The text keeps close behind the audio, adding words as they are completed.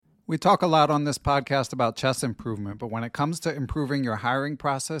We talk a lot on this podcast about chess improvement, but when it comes to improving your hiring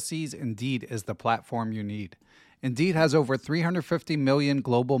processes, Indeed is the platform you need. Indeed has over 350 million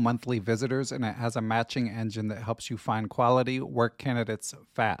global monthly visitors, and it has a matching engine that helps you find quality work candidates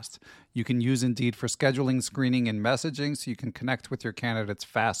fast. You can use Indeed for scheduling, screening, and messaging so you can connect with your candidates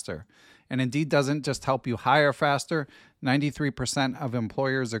faster. And Indeed doesn't just help you hire faster. 93% of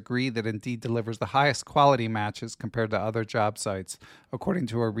employers agree that Indeed delivers the highest quality matches compared to other job sites, according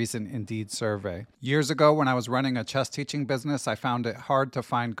to a recent Indeed survey. Years ago, when I was running a chess teaching business, I found it hard to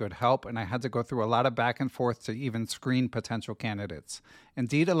find good help, and I had to go through a lot of back and forth to even screen potential candidates.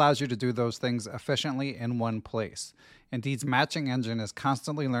 Indeed allows you to do those things efficiently in one place. Indeed's matching engine is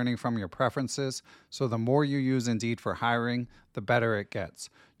constantly learning from your preferences, so the more you use Indeed for hiring, the better it gets.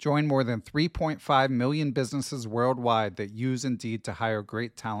 Join more than 3.5 million businesses worldwide that use Indeed to hire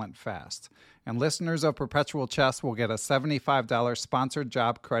great talent fast. And listeners of Perpetual Chess will get a $75 sponsored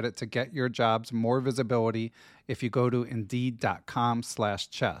job credit to get your jobs more visibility if you go to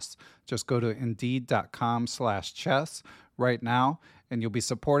Indeed.com/chess. Just go to Indeed.com/chess right now, and you'll be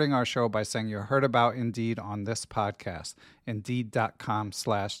supporting our show by saying you heard about Indeed on this podcast.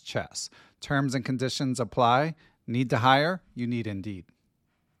 Indeed.com/chess. Terms and conditions apply. Need to hire? You need Indeed.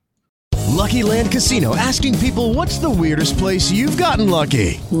 Lucky Land Casino, asking people, what's the weirdest place you've gotten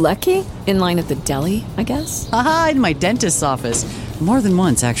lucky? Lucky? In line at the deli, I guess? Aha, in my dentist's office. More than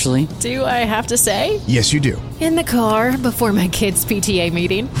once, actually. Do I have to say? Yes, you do. In the car before my kids' PTA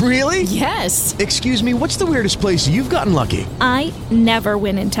meeting. Really? Yes. Excuse me, what's the weirdest place you've gotten lucky? I never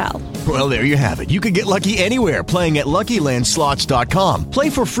win and tell. Well, there you have it. You can get lucky anywhere, playing at LuckyLandSlots.com.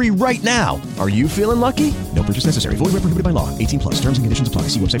 Play for free right now. Are you feeling lucky? No purchase necessary. Void where prohibited by law. 18+. Terms and conditions apply.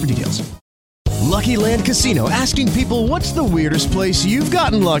 See website for details. Lucky Land Casino, asking people, what's the weirdest place you've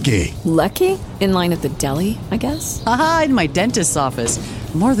gotten lucky? Lucky? In line at the deli, I guess? Aha, in my dentist's office.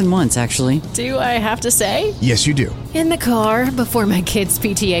 More than once, actually. Do I have to say? Yes, you do. In the car before my kids'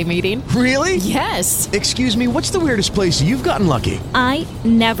 PTA meeting. Really? Yes. Excuse me, what's the weirdest place you've gotten lucky? I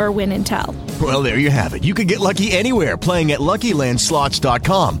never win and tell. Well, there you have it. You can get lucky anywhere, playing at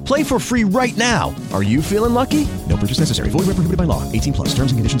LuckyLandSlots.com. Play for free right now. Are you feeling lucky? No purchase necessary. Void where prohibited by law. 18+.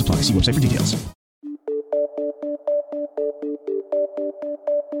 Terms and conditions apply. See website for details.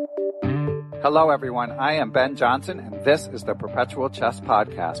 Hello, everyone. I am Ben Johnson, and this is the Perpetual Chess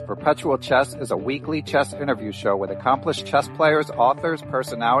Podcast. Perpetual Chess is a weekly chess interview show with accomplished chess players, authors,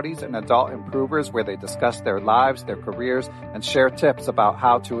 personalities, and adult improvers where they discuss their lives, their careers, and share tips about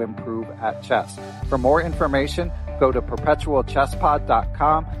how to improve at chess. For more information, go to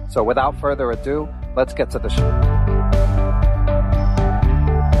perpetualchesspod.com. So without further ado, let's get to the show.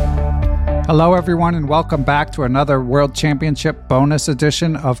 Hello, everyone, and welcome back to another World Championship bonus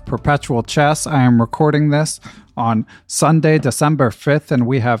edition of Perpetual Chess. I am recording this on Sunday, December 5th, and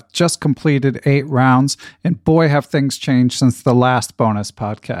we have just completed 8 rounds, and boy, have things changed since the last bonus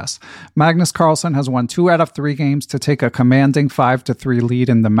podcast. Magnus Carlsen has won 2 out of 3 games to take a commanding 5-3 lead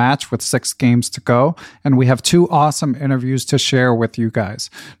in the match with 6 games to go, and we have 2 awesome interviews to share with you guys.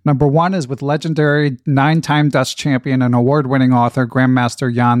 Number 1 is with legendary 9-time Dutch champion and award-winning author,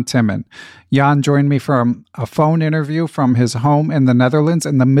 Grandmaster Jan Timman. Jan joined me from a phone interview from his home in the Netherlands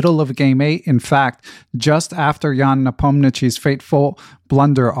in the middle of Game 8. In fact, just after Jan Nepomniachtchi's fateful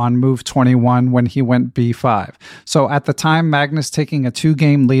blunder on move 21 when he went b5. So at the time, Magnus taking a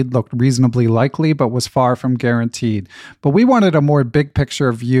 2-game lead looked reasonably likely, but was far from guaranteed. But we wanted a more big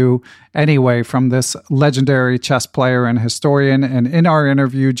picture view anyway from this legendary chess player and historian. And in our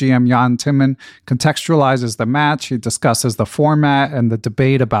interview, GM Jan Timman contextualizes the match. He discusses the format and the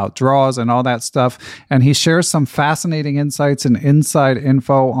debate about draws and all that stuff. And he shares some fascinating insights and inside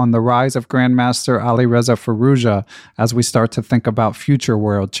info on the rise of Grandmaster Alireza Firouzja as we start to think about future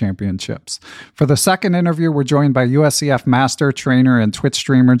World Championships. For the second interview, we're joined by USCF master, trainer, and Twitch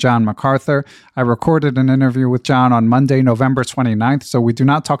streamer John MacArthur. I recorded an interview with John on Monday, November 29th, so we do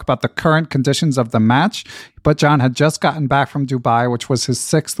not talk about the current conditions of the match, but John had just gotten back from Dubai, which was his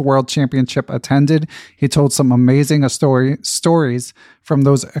 6th World Championship attended. He told some amazing stories from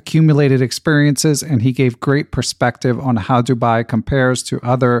those accumulated experiences, and he gave great perspective on how Dubai compares to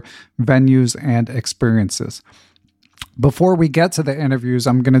other venues and experiences. Before we get to the interviews,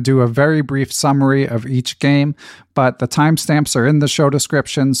 I'm going to do a very brief summary of each game, but the timestamps are in the show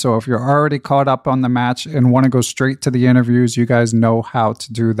description, so if you're already caught up on the match and want to go straight to the interviews, you guys know how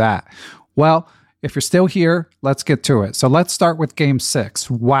to do that. Well, if you're still here, let's get to it. So let's start with Game 6.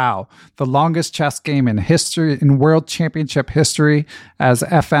 Wow, the longest chess game in history, in World Championship history. As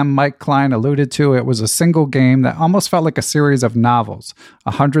FM Mike Klein alluded to, it was a single game that almost felt like a series of novels.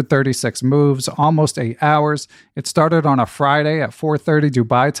 136 moves, almost 8 hours. It started on a Friday at 4:30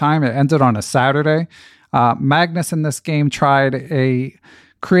 Dubai time. It ended on a Saturday. Magnus in this game tried a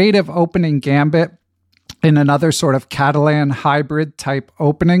creative opening gambit in another sort of Catalan hybrid type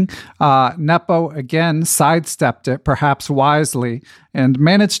opening. Nepo again sidestepped it, perhaps wisely, and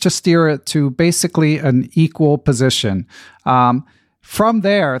managed to steer it to basically an equal position. From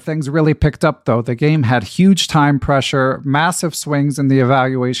there, things really picked up, though. The game had huge time pressure, massive swings in the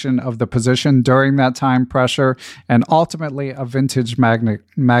evaluation of the position during that time pressure, and ultimately a vintage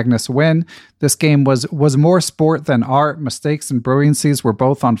Magnus win. This game was more sport than art. Mistakes and brilliancies were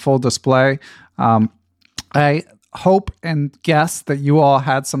both on full display. I hope and guess that you all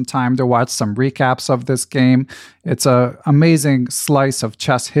had some time to watch some recaps of this game. It's an amazing slice of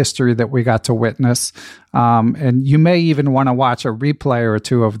chess history that we got to witness. And you may even want to watch a replay or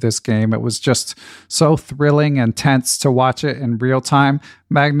two of this game. It was just so thrilling and tense to watch it in real time.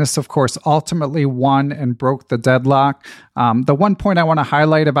 Magnus, of course, ultimately won and broke the deadlock. The one point I want to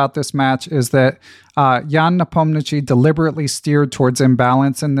highlight about this match is that Jan Nepomniachtchi deliberately steered towards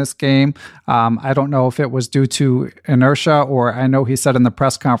imbalance in this game. I don't know if it was due to inertia, or I know he said in the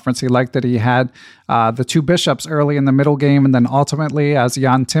press conference he liked that he had the two bishops early in the middle game, and then ultimately, as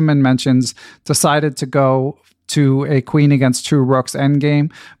Jan Timman mentions, decided to go to a queen against two rooks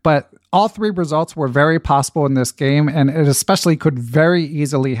endgame. But all three results were very possible in this game, and it especially could very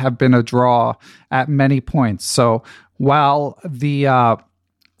easily have been a draw at many points. So while the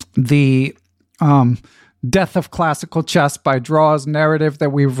death of classical chess by draws narrative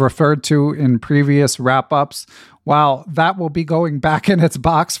that we've referred to in previous wrap-ups, while that will be going back in its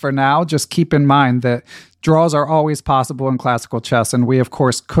box for now, just keep in mind that draws are always possible in classical chess, and we, of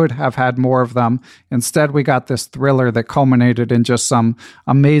course, could have had more of them. Instead, we got this thriller that culminated in just some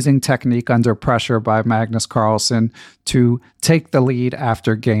amazing technique under pressure by Magnus Carlsen to take the lead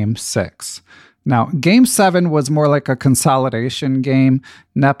after Game 6. Now, Game 7 was more like a consolidation game.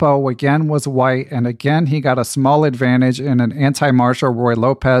 Nepo again was white, and again he got a small advantage in an anti-Marshall Roy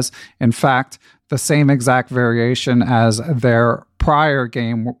Lopez. In fact, the same exact variation as their prior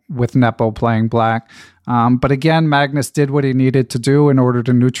game with Nepo playing black. But again, Magnus did what he needed to do in order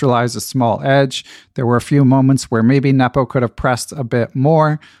to neutralize a small edge. There were a few moments where maybe Nepo could have pressed a bit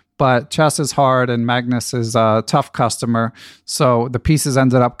more, but chess is hard and Magnus is a tough customer. So the pieces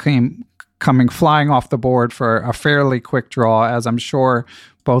ended up coming flying off the board for a fairly quick draw, as I'm sure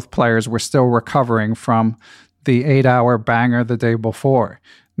both players were still recovering from the 8-hour banger the day before.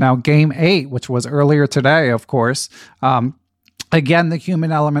 Now, Game 8, which was earlier today, of course, again, the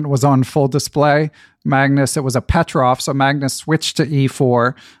human element was on full display. Magnus, it was a Petrov, so Magnus switched to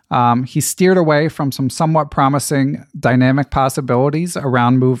e4. He steered away from some somewhat promising dynamic possibilities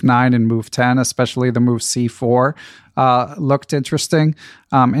around move 9 and move 10, especially the move c4 looked interesting.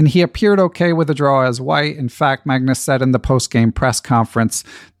 And he appeared okay with the draw as white. In fact, Magnus said in the post-game press conference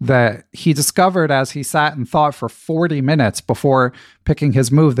that he discovered as he sat and thought for 40 minutes before picking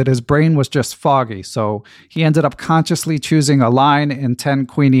his move that his brain was just foggy. So he ended up consciously choosing a line in 10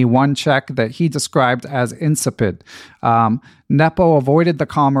 Queen E1 check that he described as insipid. Nepo avoided the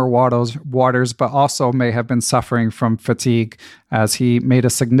calmer waters, but also may have been suffering from fatigue as he made a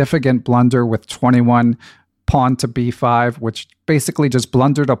significant blunder with 21 pawn to b5, which basically just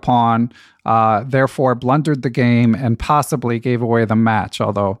blundered a pawn, therefore blundered the game and possibly gave away the match,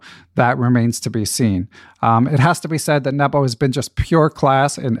 although that remains to be seen. It has to be said that Nepo has been just pure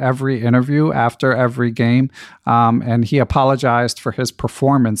class in every interview after every game, and he apologized for his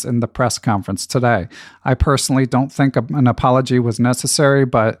performance in the press conference today. I personally don't think an apology was necessary,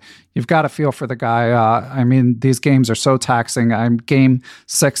 but you've got to feel for the guy. I mean, these games are so taxing. Game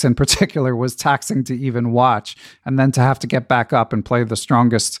 6 in particular was taxing to even watch, and then to have to get back up and play the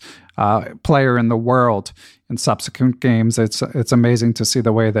strongest player in the world in subsequent games. It's amazing to see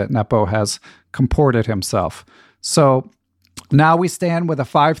the way that Nepo has comported himself. So now we stand with a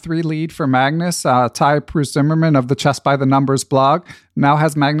 5-3 lead for Magnus. Ty Preuss-Zimmerman of the Chess by the Numbers blog now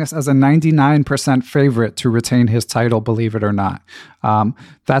has Magnus as a 99% favorite to retain his title, believe it or not.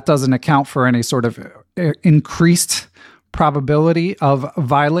 That doesn't account for any sort of increased probability of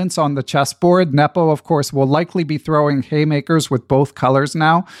violence on the chessboard. Nepo, of course, will likely be throwing haymakers with both colors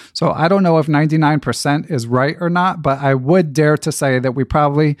now. So I don't know if 99% is right or not, but I would dare to say that we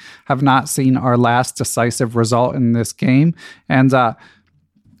probably have not seen our last decisive result in this game. And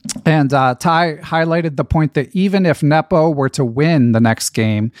And Ty highlighted the point that even if Nepo were to win the next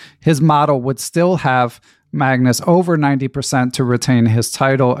game, his model would still have Magnus over 90% to retain his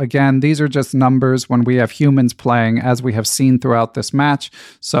title. Again, these are just numbers when we have humans playing, as we have seen throughout this match.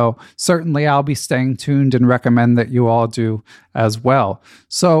 So certainly I'll be staying tuned and recommend that you all do as well.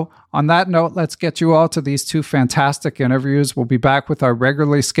 So on that note, let's get you all to these two fantastic interviews. We'll be back with our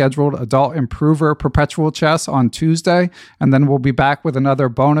regularly scheduled Adult Improver Perpetual Chess on Tuesday, and then we'll be back with another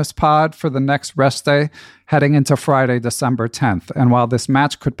bonus pod for the next rest day heading into Friday, December 10th. And while this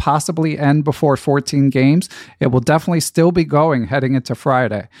match could possibly end before 14 games, it will definitely still be going heading into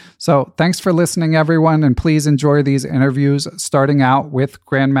Friday. So thanks for listening, everyone, and please enjoy these interviews, starting out with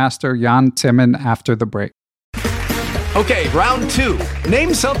Grandmaster Jan Timman after the break. Okay, round two.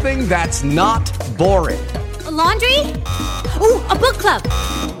 Name something that's not boring. A laundry? Ooh, a book club.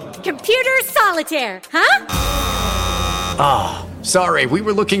 Computer solitaire, huh? Ah, sorry, we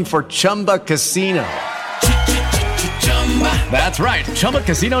were looking for Chumba Casino. That's right,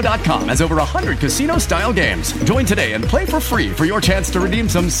 ChumbaCasino.com has over 100 casino-style games. Join today and play for free for your chance to redeem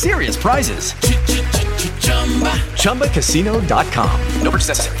some serious prizes. ChumbaCasino.com. No purchase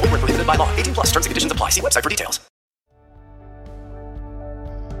necessary. Void where prohibited by law. 18+ terms and conditions apply. See website for details.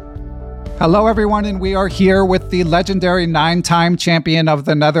 Hello, everyone, and we are here with the legendary 9-time champion of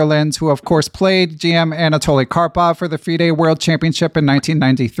the Netherlands, who, of course, played GM Anatoly Karpov for the FIDE World Championship in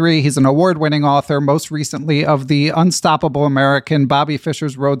 1993. He's an award-winning author, most recently of the unstoppable American Bobby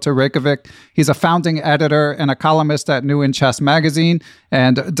Fischer's Road to Reykjavik. He's a founding editor and a columnist at New in Chess magazine,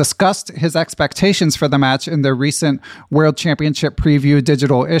 and discussed his expectations for the match in the recent World Championship preview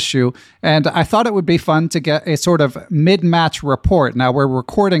digital issue. And I thought it would be fun to get a sort of mid-match report. Now, we're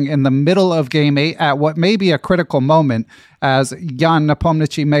recording in the middle of Game 8 at what may be a critical moment, as Jan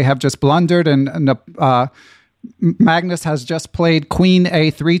Nepomniachtchi may have just blundered and Magnus has just played Queen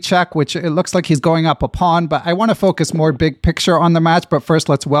A3 check, which it looks like he's going up a pawn, but I want to focus more big picture on the match. But first,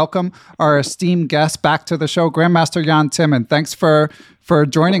 let's welcome our esteemed guest back to the show, Grandmaster Jan Timman. Thanks for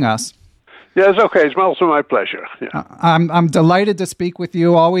joining us. Yes, okay. It's also my pleasure. Yeah. I'm delighted to speak with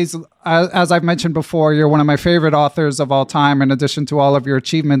you. Always, as I've mentioned before, you're one of my favorite authors of all time, in addition to all of your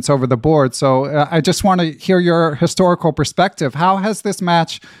achievements over the board. So I just want to hear your historical perspective. How has this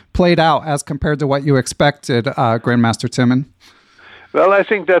match played out as compared to what you expected, Grandmaster Timman? Well, I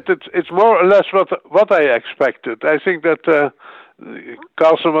think that it's more or less what I expected. I think that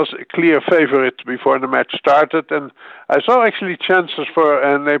Carlsen was a clear favorite before the match started, and I saw actually chances for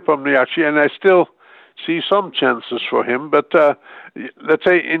Nepomniachtchi, and I still see some chances for him. But let's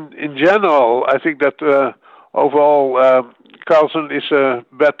say in general, I think that overall Carlsen is a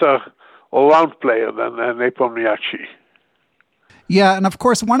better all-round player than Nepomniachtchi. Yeah, and of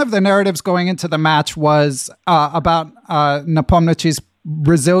course, one of the narratives going into the match was about Nepomniachtchi's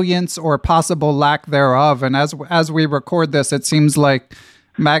resilience or possible lack thereof. And as we record this, it seems like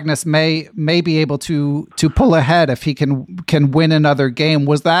Magnus may be able to pull ahead if he can win another game.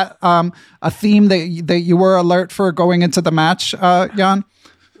 Was that a theme that you were alert for going into the match, Jan?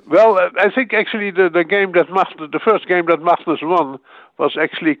 Well, I think actually the first game that Magnus won was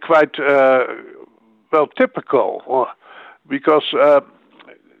actually quite typical, because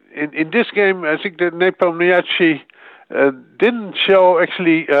in this game I think that Nepomniachtchi didn't show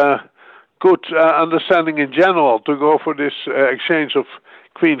actually good understanding in general to go for this exchange of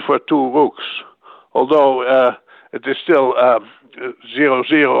queen for 2 rooks. Although it is still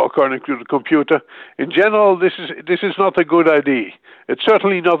 0-0 according to the computer. In general, this is not a good idea. It's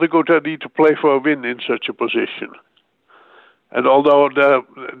certainly not a good idea to play for a win in such a position. And although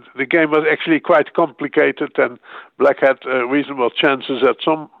the game was actually quite complicated and Black had reasonable chances at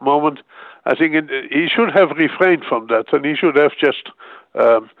some moment, I think he should have refrained from that, and he should have just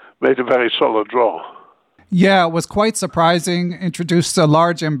made a very solid draw. Yeah, it was quite surprising, introduced a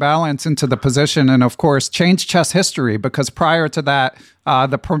large imbalance into the position, and of course changed chess history, because prior to that,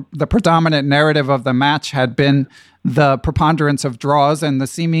 the predominant narrative of the match had been the preponderance of draws and the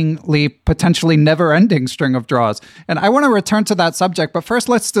seemingly potentially never-ending string of draws. And I want to return to that subject, but first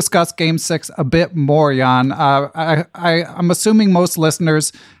let's discuss Game 6 a bit more, Jan. I'm assuming most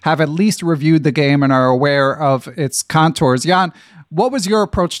listeners have at least reviewed the game and are aware of its contours. Jan, what was your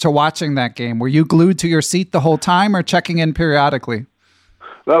approach to watching that game? Were you glued to your seat the whole time or checking in periodically?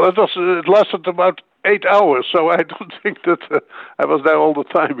 Well, it lasted about 8 hours, so I don't think that I was there all the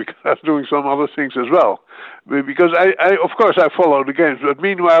time, because I was doing some other things as well. Because I of course, I follow the games, but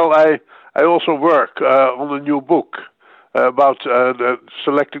meanwhile, I also work on a new book about the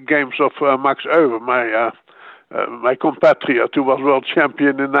selected games of Max Euwe, my compatriot who was world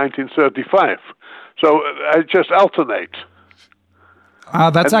champion in 1935. So I just alternate.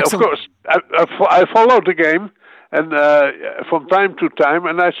 That's and excellent. Of course, I followed the game, and from time to time,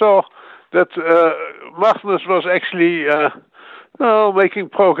 and I saw that Magnus was actually making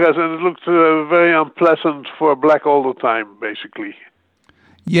progress, and it looked very unpleasant for Black all the time, basically.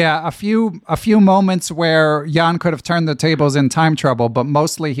 Yeah, a few moments where Jan could have turned the tables in time trouble, but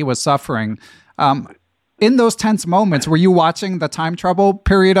mostly he was suffering. In those tense moments, were you watching the time trouble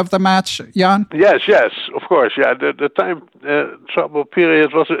period of the match, Jan? Yes, of course. Yeah, the time trouble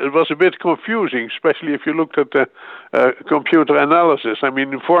period was a bit confusing, especially if you looked at the computer analysis. I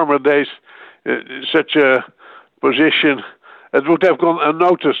mean, in former days, such a position, it would have gone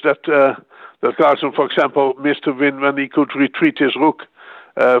unnoticed that Carlsen, for example, missed a win when he could retreat his rook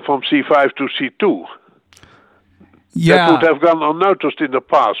from c5 to c2. Yeah. That would have gone unnoticed in the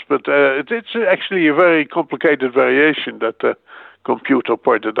past, but it's actually a very complicated variation that the computer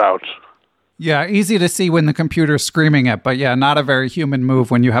pointed out. Yeah, easy to see when the computer's screaming it, but yeah, not a very human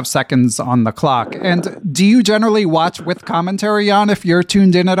move when you have seconds on the clock. And do you generally watch with commentary, Jan, if you're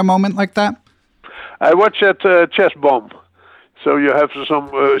tuned in at a moment like that? I watch at Chess Bomb, so you have some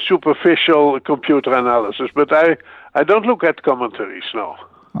superficial computer analysis, but I don't look at commentaries, no.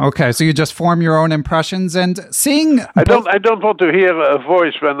 Okay, so you just form your own impressions and seeing. I don't want to hear a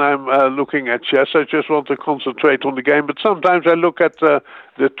voice when I'm looking at chess. I just want to concentrate on the game. But sometimes I look at the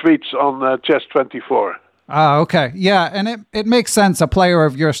tweets on Chess24. Okay, yeah, and it makes sense. A player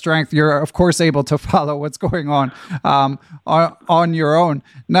of your strength, you're of course able to follow what's going on your own.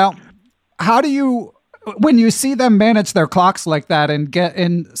 Now, how do you? When you see them manage their clocks like that and get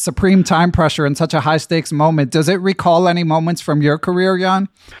in supreme time pressure in such a high-stakes moment, does it recall any moments from your career, Jan?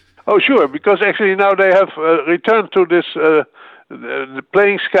 Oh, sure, because actually now they have returned to this the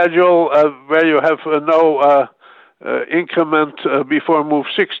playing schedule where you have no increment before move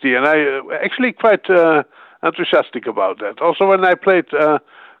 60, and I actually quite enthusiastic about that. Also, when I played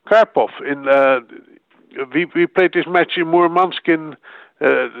Karpov, we played this match in Murmansk in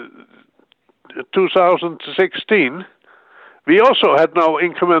 2016, we also had no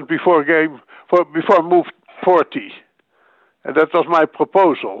increment before move 40, and that was my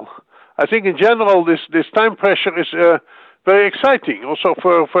proposal. I think in general this time pressure is very exciting, also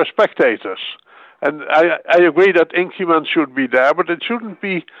for spectators. And I agree that increment should be there, but it shouldn't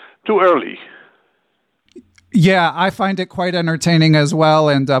be too early. Yeah, I find it quite entertaining as well.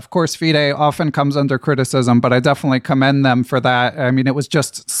 And of course, FIDE often comes under criticism, but I definitely commend them for that. I mean, it was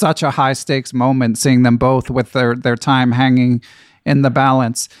just such a high stakes moment seeing them both with their time hanging in the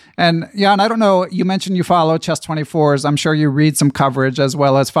balance. And Jan, I don't know, you mentioned you follow Chess24's. I'm sure you read some coverage as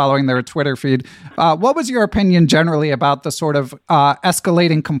well as following their Twitter feed. What was your opinion generally about the sort of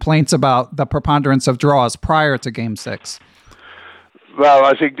escalating complaints about the preponderance of draws prior to Game 6? Well,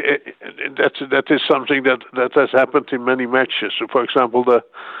 I think that is something that has happened in many matches. So, for example,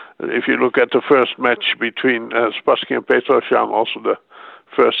 if you look at the first match between Spassky and Petrosyan, also the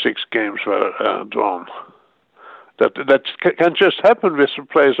first 6 games were drawn. That can just happen with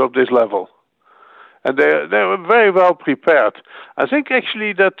players of this level, and they were very well prepared. I think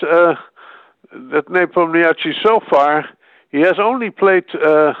actually that Nepomniachtchi so far he has only played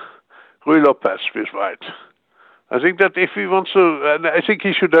Ruy Lopez with white. I think that if he wants to, and I think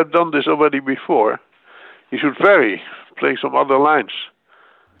he should have done this already before, he should vary, play some other lines.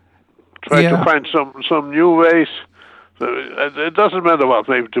 Try to find some new ways. So it doesn't matter what,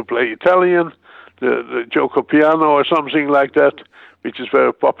 maybe to play Italian, the Gioco Piano or something like that, which is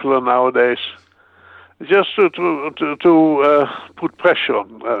very popular nowadays. Just to put pressure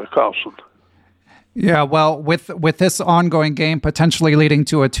on Carlsen. Yeah, well, with this ongoing game potentially leading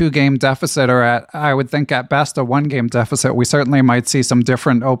to a 2-game deficit, or I would think at best a 1-game deficit, we certainly might see some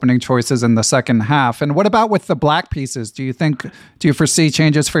different opening choices in the second half. And what about with the black pieces? Do you foresee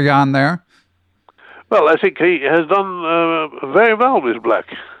changes for Jan there? Well, I think he has done very well with black.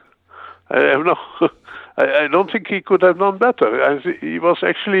 I don't think he could have done better. He was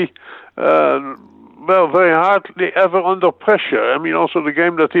actually very hardly ever under pressure. I mean, also the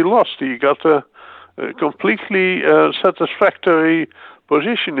game that he lost, he got a completely satisfactory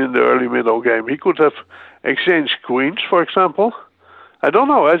position in the early middle game. He could have exchanged queens, for example. I don't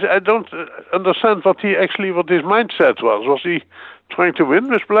know. I don't understand what his mindset was. Was he trying to win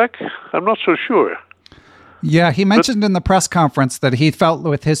with black? I'm not so sure. Yeah, he mentioned in the press conference that he felt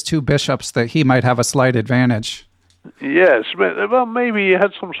with his 2 bishops that he might have a slight advantage. Yes, well, maybe he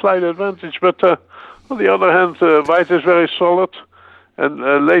had some slight advantage, but on the other hand, white is very solid.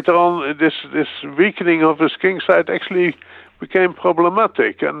 And later on, this weakening of his king side actually became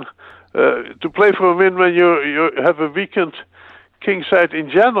problematic. And to play for a win when you have a weakened king side in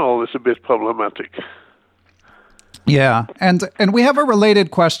general is a bit problematic. Yeah, and we have a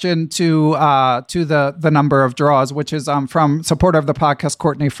related question to the number of draws, which is from supporter of the podcast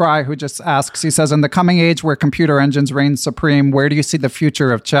Courtney Fry, who just asks. He says, "In the coming age where computer engines reign supreme, where do you see the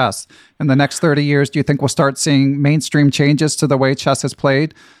future of chess in the next 30 years? Do you think we'll start seeing mainstream changes to the way chess is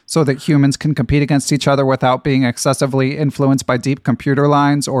played, so that humans can compete against each other without being excessively influenced by deep computer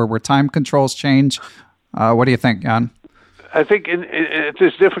lines, or where time controls change? What do you think, Jan?" I think it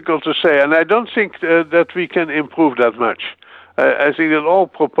is difficult to say, and I don't think that we can improve that much. I think that all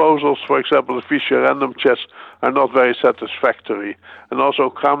proposals, for example, the Fischer random chess, are not very satisfactory. And also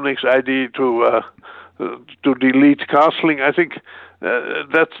Kramnik's idea to delete castling, I think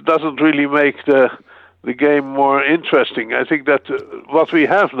that doesn't really make the game more interesting. I think that what we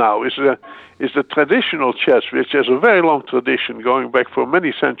have now is the traditional chess, which has a very long tradition going back for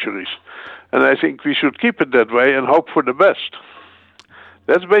many centuries. And I think we should keep it that way and hope for the best.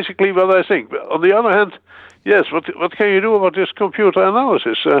 That's basically what I think. But on the other hand, yes, what can you do about this computer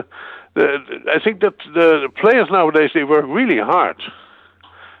analysis? I think that the players nowadays, they work really hard.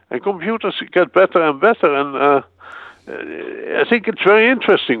 And computers get better and better. And I think it's very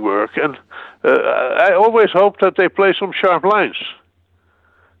interesting work. And I always hope that they play some sharp lines.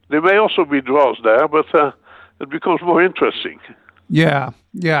 There may also be draws there, but it becomes more interesting. Yeah.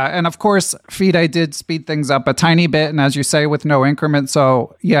 And of course, FIDE did speed things up a tiny bit, and as you say, with no increment.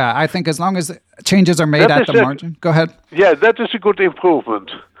 So, yeah, I think as long as changes are made at the margin. Go ahead. Yeah, that is a good improvement.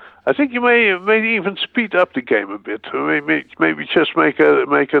 I think you may even speed up the game a bit. Maybe just make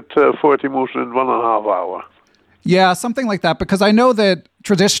it 40 moves in 1.5 hours. Yeah, something like that, because I know that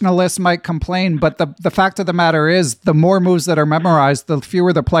traditionalists might complain, but the fact of the matter is the more moves that are memorized, the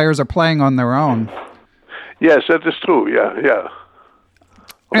fewer the players are playing on their own. Yes, that is true, yeah.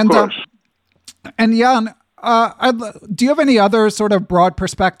 Of course. And Jan, do you have any other sort of broad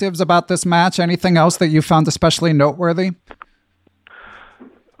perspectives about this match? Anything else that you found especially noteworthy?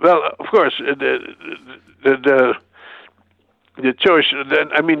 Well, of course, the choice.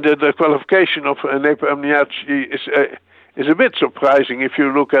 The qualification of Nepo Amniachtchi is a bit surprising if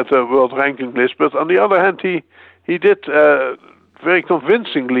you look at the world ranking list. But on the other hand, he did very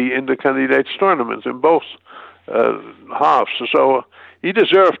convincingly in the candidates tournament in both halves. So he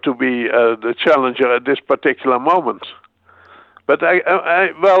deserved to be the challenger at this particular moment. But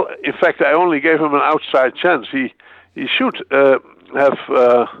in fact, I only gave him an outside chance. He should have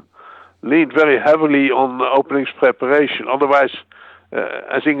leaned very heavily on the openings preparation. Otherwise,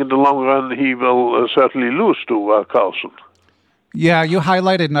 I think in the long run he will certainly lose to Carlsen. Yeah, you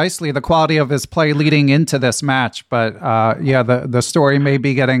highlighted nicely the quality of his play leading into this match, but the story may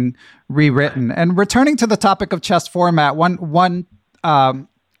be getting rewritten. And returning to the topic of chess format, one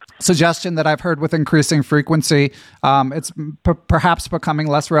suggestion that I've heard with increasing frequency, it's perhaps becoming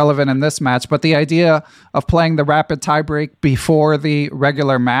less relevant in this match, but the idea of playing the rapid tiebreak before the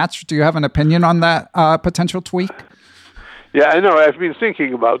regular match. Do you have an opinion on that potential tweak? Yeah, I know. I've been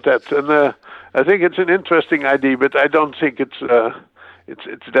thinking about that, and I think it's an interesting idea, but I don't think it's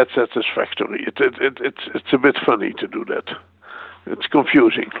that satisfactory. It's a bit funny to do that. It's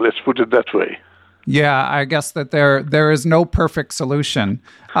confusing. Let's put it that way. Yeah, I guess that there is no perfect solution.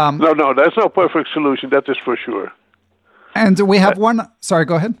 No, there's no perfect solution. That is for sure. And we have one. Sorry,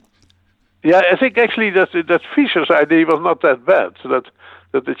 go ahead. Yeah, I think actually that Fischer's idea was not that bad. So that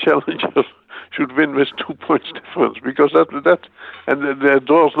the challenger should win with 2 points difference, because that and the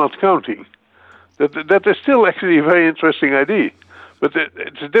draw's not counting. That is still actually a very interesting idea, but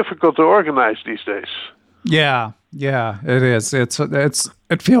it's difficult to organize these days. Yeah, it is.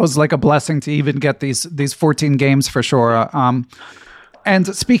 It feels like a blessing to even get these 14 games for sure.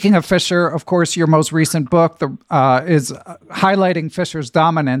 And speaking of Fischer, of course, your most recent book is highlighting Fischer's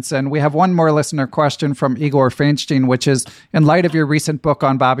dominance. And we have one more listener question from Igor Feinstein, which is, in light of your recent book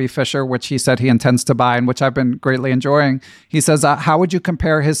on Bobby Fischer, which he said he intends to buy and which I've been greatly enjoying, he says, how would you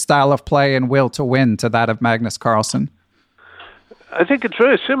compare his style of play and will to win to that of Magnus Carlsen? I think it's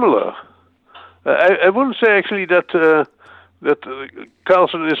very similar. I wouldn't say actually that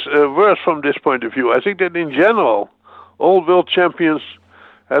Carlsen is worse from this point of view. I think that in general, all world champions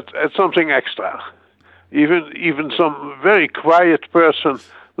had something extra. Even some very quiet person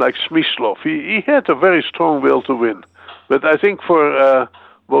like Smyslov, he had a very strong will to win. But I think for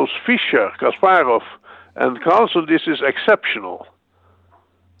both Fischer, Kasparov, and Carlsen, this is exceptional,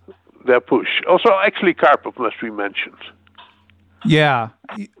 their push. Also, actually, Karpov must be mentioned. Yeah.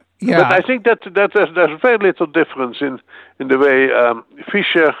 But I think that there's very little difference in the way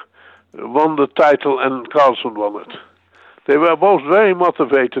Fischer won the title and Carlsen won it. They were both very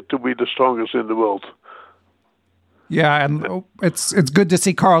motivated to be the strongest in the world. Yeah, and it's good to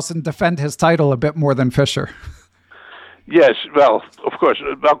see Carlsen defend his title a bit more than Fischer. Yes, well, of course.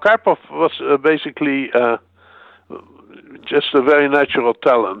 Karpov was basically just a very natural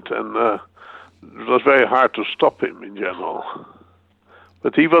talent, and it was very hard to stop him in general.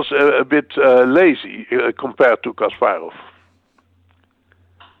 But he was a bit lazy compared to Kasparov.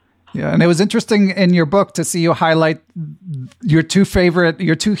 Yeah, and it was interesting in your book to see you highlight your two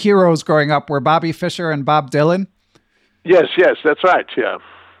heroes growing up were Bobby Fischer and Bob Dylan. Yes, that's right, yeah.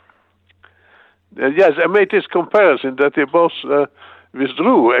 Yes, I made this comparison that they both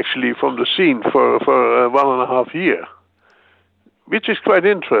withdrew, actually, from the scene for 1.5 years, which is quite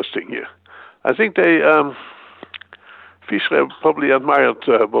interesting here. I think Fischer probably admired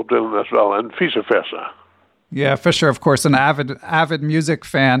Bob Dylan as well, and vice versa. Yeah, Fischer, of course, an avid music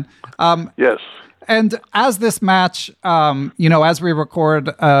fan. Yes. And as this match, as we record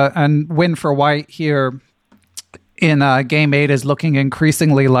and win for white here in Game 8 is looking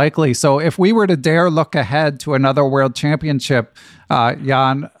increasingly likely. So if we were to dare look ahead to another World Championship,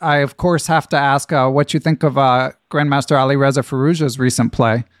 Jan, I, of course, have to ask what you think of Grandmaster Alireza Firouzja's recent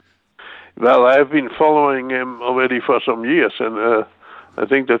play. Well, I've been following him already for some years, and I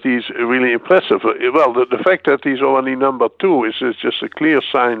think that he's really impressive. Well, the fact that he's only number 2 is just a clear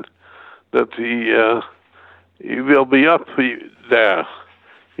sign that he will be up there.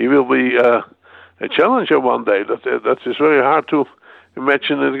 He will be a challenger one day. That is very hard to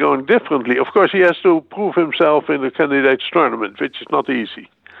imagine it going differently. Of course, he has to prove himself in the candidates tournament, which is not easy,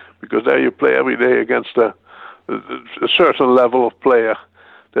 because there you play every day against a certain level of player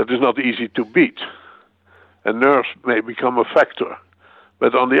that is not easy to beat. And nerves may become a factor.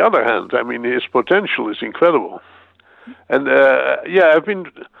 But on the other hand, I mean, his potential is incredible. And I've been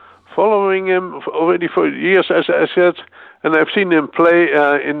following him already for years, as I said, and I've seen him play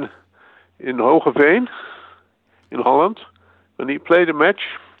in Hogeveen, in Holland, when he played a match.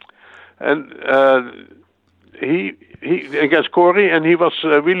 And he against Corey, and he was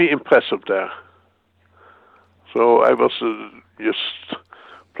really impressive there. So I was just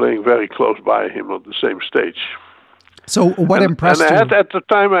playing very close by him on the same stage. So what impressed you? And at the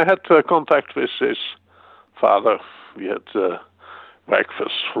time, I had contact with his father. We had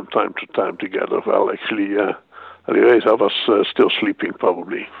breakfast from time to time together. Well, actually, Alireza was still sleeping,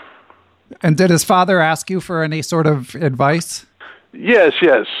 probably. And did his father ask you for any sort of advice? Yes.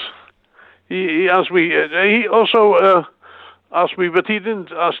 He asked me. He also asked me, but he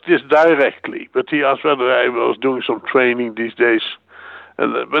didn't ask this directly. But he asked whether I was doing some training these days,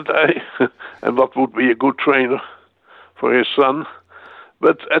 and what would be a good trainer for his son.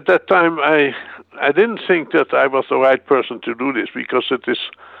 But at that time, I didn't think that I was the right person to do this, because it is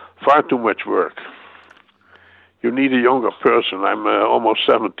far too much work. You need a younger person. I'm almost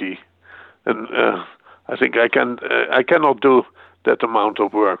 70, and I think I cannot do that amount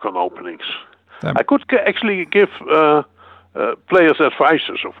of work on openings. I could actually give players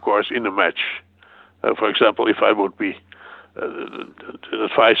advices, of course, in a match. For example, if I would be an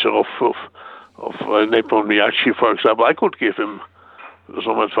advisor of Nepomniachtchi, for example, I could give him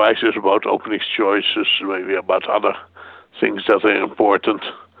some advices about openings choices, maybe about other things that are important,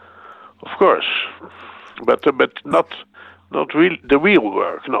 of course, but not really the real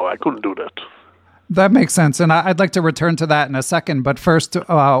work. No, I couldn't do that. That makes sense, and I'd like to return to that in a second. But first,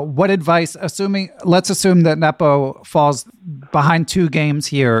 what advice? Let's assume that Nepo falls behind 2 games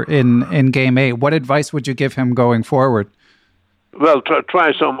here in Game 8. What advice would you give him going forward? Well,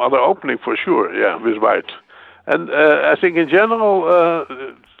 try some other opening for sure, yeah, with white. And I think in general,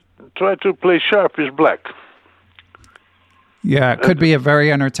 try to play sharp with black. Yeah, it could be a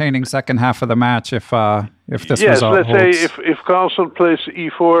very entertaining second half of the match if this result holds. Yes, let's say if Carlsen plays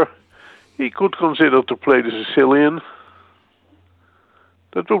e4, he could consider to play the Sicilian.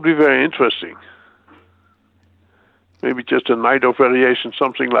 That would be very interesting. Maybe just a knight of variation,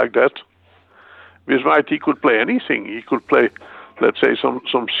 something like that. With white, he could play anything. He could play, let's say, some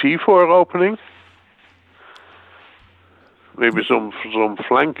c4 opening. Maybe some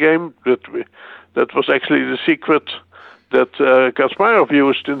flank game. That was actually the secret that Kasparov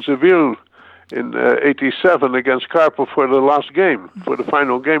used in Seville in 87 against Karpov for the last game, for the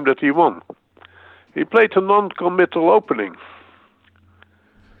final game that he won. He played a non-committal opening.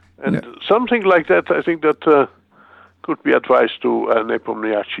 And something like that, I think that could be advised to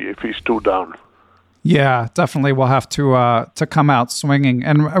Nepomniachtchi if he's 2 down. Yeah, definitely we'll have to come out swinging.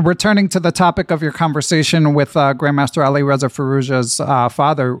 And returning to the topic of your conversation with Grandmaster Alireza Firouzja's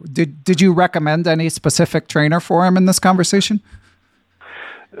father, did you recommend any specific trainer for him in this conversation?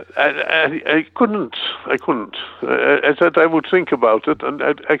 I couldn't. I said I would think about it, and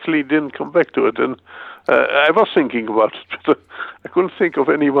I actually didn't come back to it. And I was thinking about it, but I couldn't think of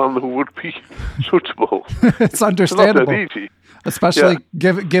anyone who would be suitable. It's understandable. It's not that easy. Especially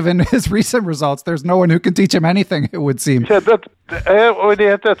given his recent results, there's no one who can teach him anything, it would seem. Yeah, I already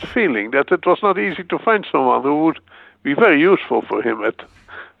had that feeling that it was not easy to find someone who would be very useful for him.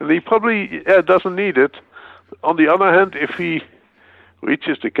 And he probably doesn't need it. On the other hand, if he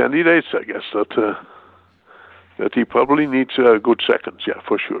reaches the candidates, I guess that he probably needs good seconds,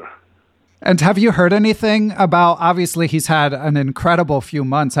 for sure. And have you heard anything about, obviously he's had an incredible few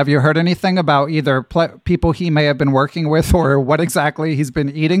months, have you heard anything about either people he may have been working with or what exactly he's been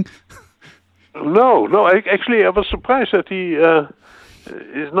eating? No, I was surprised that he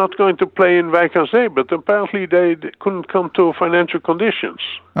is not going to play in Wijk aan Zee, but apparently they couldn't come to financial conditions.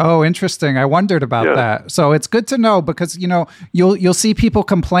 Oh, interesting. I wondered about that. So it's good to know because, you'll see people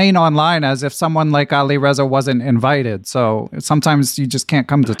complain online as if someone like Ali Reza wasn't invited. So sometimes you just can't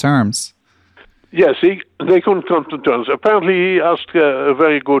come to terms. Yes, they couldn't come to terms. Apparently he asked a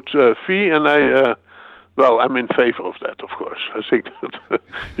very good fee, and I'm in favor of that, of course. I think that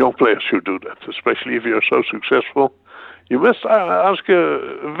young players should do that, especially if you're so successful. You must ask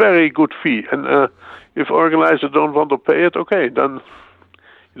a very good fee, and if organizers don't want to pay it, okay, then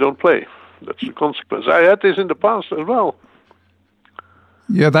you don't play. That's the consequence. I had this in the past as well.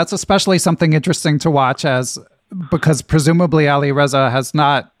 Yeah, that's especially something interesting to watch because presumably Ali Reza has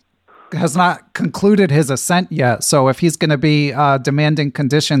not concluded his ascent yet. So if he's going to be demanding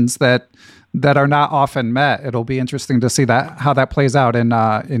conditions that are not often met, it'll be interesting to see how that plays out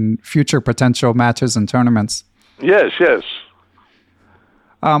in future potential matches and tournaments. Yes.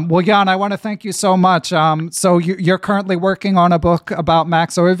 Well, Jan, I want to thank you so much. So you're currently working on a book about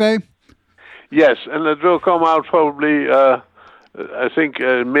Max Euwe? Yes, and it will come out probably, I think,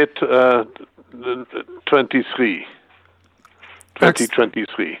 mid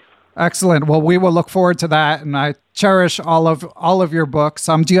 2023. Excellent. Well, we will look forward to that, and I cherish all of your books.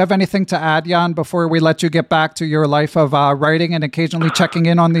 Do you have anything to add, Jan, before we let you get back to your life of writing and occasionally checking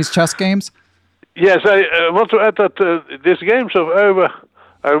in on these chess games? Yes, I want to add that these games of Euwe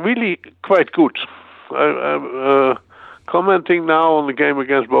are really quite good. I'm commenting now on the game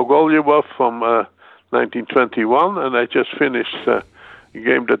against Bogolyubov from 1921, and I just finished a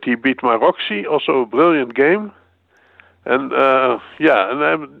game that he beat Maroczy, also a brilliant game. And and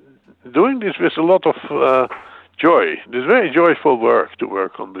I'm doing this with a lot of joy. It's very joyful work to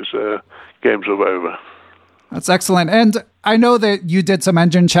work on these games of Euwe. That's excellent. And I know that you did some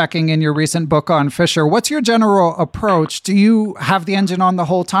engine checking in your recent book on Fischer. What's your general approach? Do you have the engine on the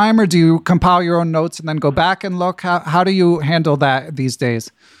whole time, or do you compile your own notes and then go back and look? How do you handle that these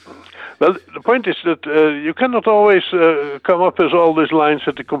days? Well, the point is that you cannot always come up with all these lines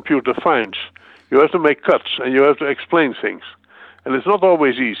that the computer finds. You have to make cuts, and you have to explain things. And it's not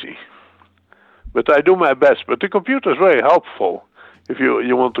always easy. But I do my best. But the computer is very helpful if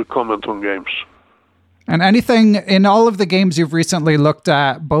you want to comment on games. And anything in all of the games you've recently looked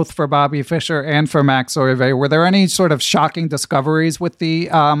at, both for Bobby Fischer and for Max Euwe, were there any sort of shocking discoveries with the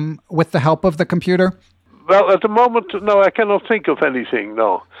help of the computer? Well, at the moment, no, I cannot think of anything,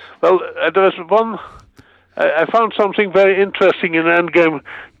 no. Well, there's one... I found something very interesting in Endgame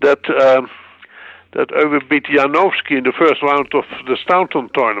that Euwe beat Janowski in the first round of the Staunton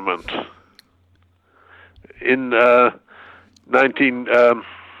tournament in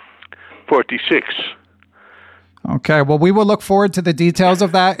 1946. Okay, well, we will look forward to the details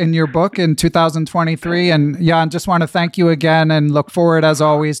of that in your book in 2023. And Jan, just want to thank you again and look forward, as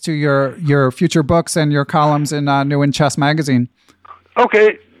always, to your future books and your columns in New in Chess Magazine.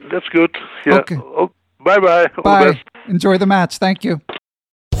 Okay, that's good. Yeah. Okay. Oh, bye-bye. Bye. Enjoy the match. Thank you.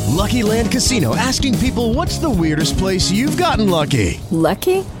 Lucky Land Casino, asking people, what's the weirdest place you've gotten lucky?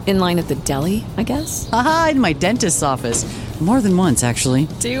 Lucky? In line at the deli, I guess? Aha, in my dentist's office. More than once, actually.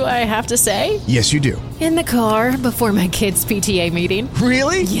 Do I have to say? Yes, you do. In the car before my kids' PTA meeting.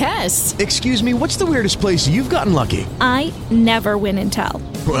 Really? Yes. Excuse me, what's the weirdest place you've gotten lucky? I never win and tell.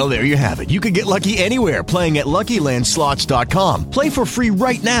 Well, there you have it. You can get lucky anywhere, playing at LuckyLandSlots.com. Play for free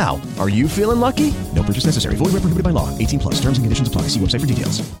right now. Are you feeling lucky? No purchase necessary. Void where prohibited by law. 18 plus. Terms and conditions apply. See website for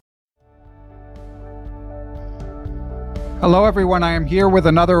details. Hello, everyone. I am here with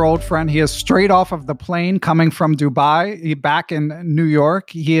another old friend. He is straight off of the plane coming from Dubai. He's back in New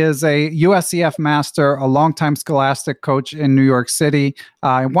York. He is a USCF master, a longtime Scholastic coach in New York City,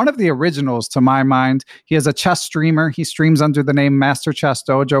 one of the originals to my mind. He is a chess streamer. He streams under the name Master Chess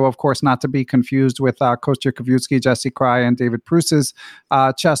Dojo, of course, not to be confused with Coach Kavutski, Jesse Cry, and David Pruse's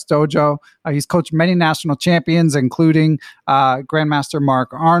Chess Dojo. He's coached many national champions, including Grandmaster Mark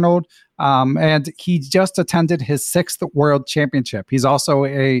Arnold. And he just attended his 6th World Championship. He's also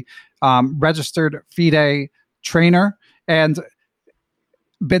a registered FIDE trainer and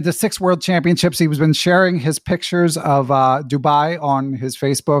been to 6 World Championships. He's been sharing his pictures of Dubai on his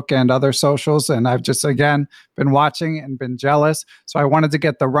Facebook and other socials. And I've just, again, been watching and been jealous. So I wanted to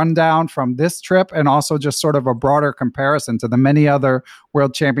get the rundown from this trip and also just sort of a broader comparison to the many other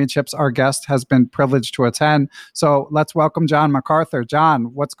World Championships our guest has been privileged to attend. So let's welcome John MacArthur.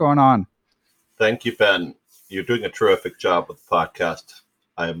 John, what's going on? Thank you, Ben. You're doing a terrific job with the podcast.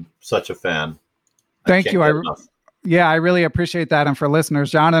 I'm such a fan. Thank you. I really appreciate that. And for listeners,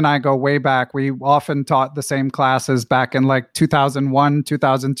 John and I go way back. We often taught the same classes back in like 2001,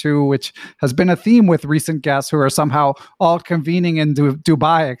 2002, which has been a theme with recent guests who are somehow all convening in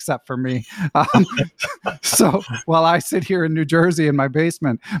Dubai except for me. So while I sit here in New Jersey in my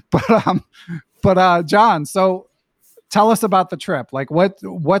basement, but John, so tell us about the trip. Like,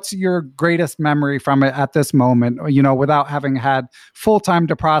 what's your greatest memory from it at this moment? You know, without having had full time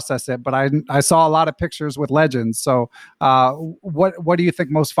to process it. But I saw a lot of pictures with legends. So, what do you think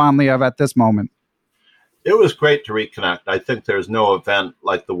most fondly of at this moment? It was great to reconnect. I think there's no event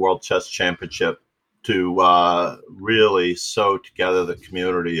like the World Chess Championship to really sew together the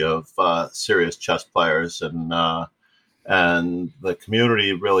community of serious chess players, and the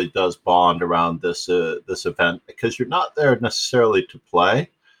community really does bond around this event because you're not there necessarily to play,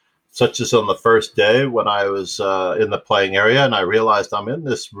 such as on the first day when I was in the playing area and I realized I'm in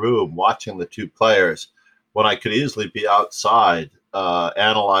this room watching the two players when I could easily be outside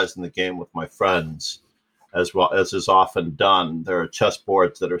analyzing the game with my friends, as well as is often done. There are chess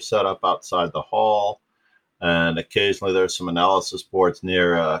boards that are set up outside the hall, and occasionally there's some analysis boards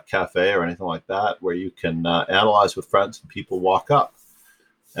near a cafe or anything like that where you can analyze with friends and people walk up.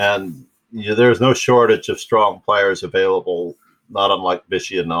 And there's no shortage of strong players available, not unlike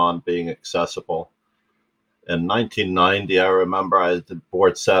Vishy Anand being accessible. In 1990, I remember I had the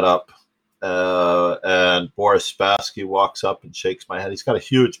board set up and Boris Spassky walks up and shakes my hand. He's got a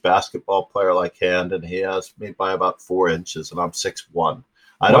huge basketball player-like hand, and he has me by about 4 inches, and I'm 6'1".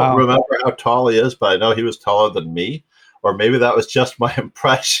 I don't remember how tall he is, but I know he was taller than me. Or maybe that was just my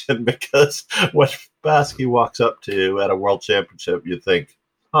impression, because when Spassky walks up to you at a world championship, you think,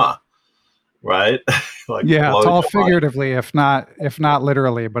 right? Like, yeah, tall figuratively, if not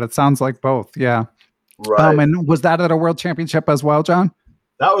literally, but it sounds like both. Yeah. Right. And was that at a world championship as well, John?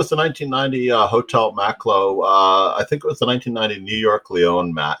 That was the 1990 Hotel Maclo. I think it was the 1990 New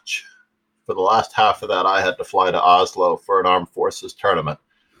York-Lyon match. For the last half of that, I had to fly to Oslo for an armed forces tournament.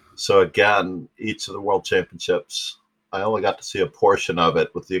 So again, each of the world championships, I only got to see a portion of it,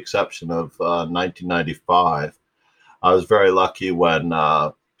 with the exception of 1995. I was very lucky when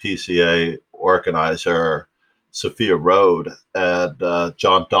PCA organizer Sophia Rode and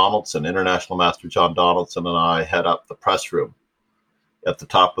John Donaldson, International Master John Donaldson, and I head up the press room at the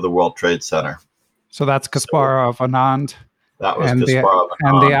top of the World Trade Center. So that's Kasparov, Anand. That was Kasparov.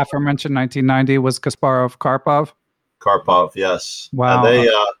 And the aforementioned 1990 was Kasparov, Karpov? Karpov, yes. Wow. And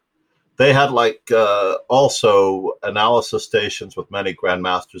they had also analysis stations with many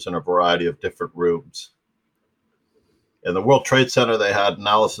grandmasters in a variety of different rooms. In the World Trade Center, they had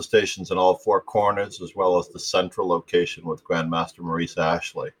analysis stations in all 4 corners, as well as the central location with Grandmaster Maurice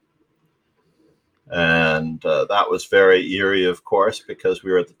Ashley. And that was very eerie, of course, because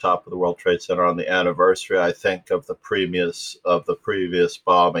we were at the top of the World Trade Center on the anniversary, I think, of the previous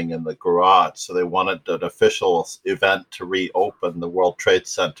bombing in the garage. So they wanted an official event to reopen the World Trade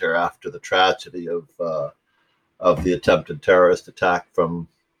Center after the tragedy of the attempted terrorist attack from,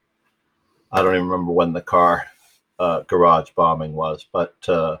 I don't even remember when the garage bombing was, but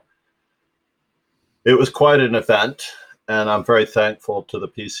it was quite an event. And I'm very thankful to the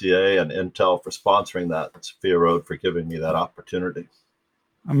PCA and Intel for sponsoring that, and Sophia Rode for giving me that opportunity.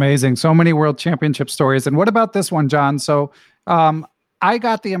 Amazing. So many world championship stories. And what about this one, John? So I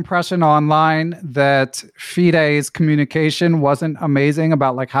got the impression online that FIDE's communication wasn't amazing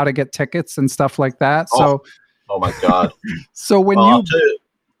about like how to get tickets and stuff like that. Oh my God. So when I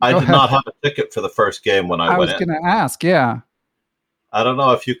did not have a ticket for the first game when I went in. I was going to ask, yeah. I don't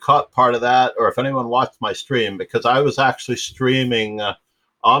know if you caught part of that or if anyone watched my stream, because I was actually streaming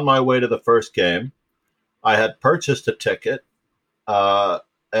on my way to the first game. I had purchased a ticket,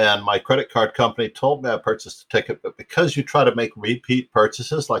 and my credit card company told me I purchased a ticket, but because you try to make repeat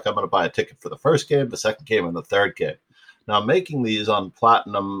purchases, like I'm going to buy a ticket for the first game, the second game, and the third game. Now, I'm making these on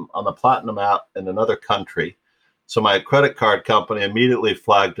the Platinum app in another country, so my credit card company immediately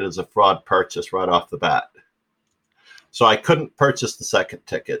flagged it as a fraud purchase right off the bat. So I couldn't purchase the second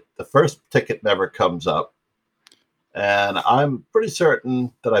ticket. The first ticket never comes up, and I'm pretty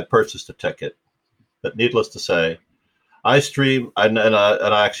certain that I purchased a ticket. But needless to say, I stream, and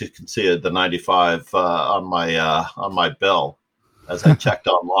I actually can see it, the 95 on my bill as I checked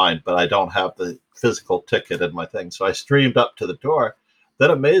online, but I don't have the physical ticket in my thing. So I streamed up to the door.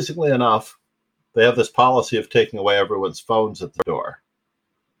 Then, amazingly enough, they have this policy of taking away everyone's phones at the door.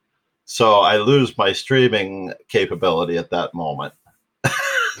 So I lose my streaming capability at that moment.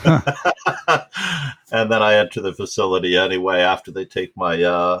 And then I enter the facility anyway after they take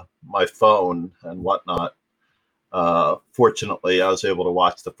my my phone and whatnot. Fortunately, I was able to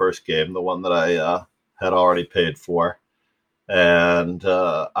watch the first game, the one that I had already paid for. And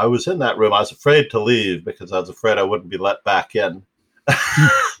I was in that room. I was afraid to leave because I was afraid I wouldn't be let back in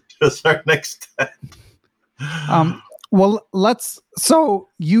to a certain extent. Well, so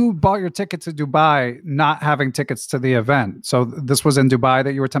you bought your ticket to Dubai, not having tickets to the event. So this was in Dubai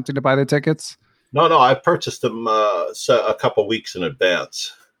that you were attempting to buy the tickets? No, I purchased them a couple weeks in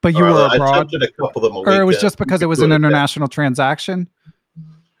advance. But you were abroad? I attempted a couple of them a weekend. Or it was just because it was an international transaction?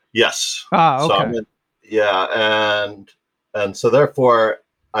 Yes. Okay. So and so therefore,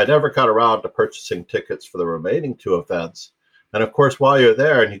 I never got around to purchasing tickets for the remaining two events. And of course, while you're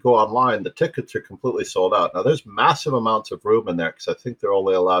there and you go online, the tickets are completely sold out. Now, there's massive amounts of room in there because I think they're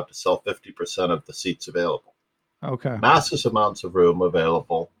only allowed to sell 50% of the seats available. Okay. Massive amounts of room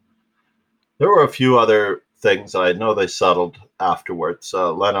available. There were a few other things I know they settled afterwards.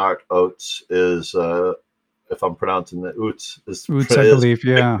 Lennart Oates is, if I'm pronouncing it, Oates, I believe,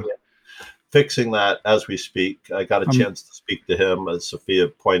 yeah. Fixing that as we speak. I got a chance to speak to him, as Sophia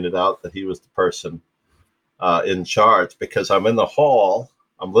pointed out, that he was the person in charge, because I'm in the hall,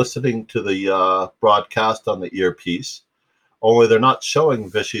 I'm listening to the broadcast on the earpiece, only they're not showing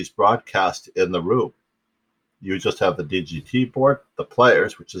Vichy's broadcast in the room. You just have the DGT board, the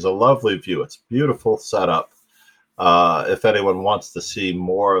players, which is a lovely view. It's beautiful setup. If anyone wants to see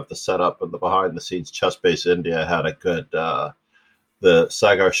more of the setup and the behind-the-scenes, Chessbase India had a good... the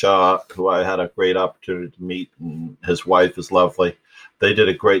Sagar Shah, who I had a great opportunity to meet, and his wife is lovely. They did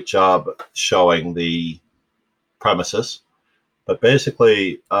a great job showing the premises. But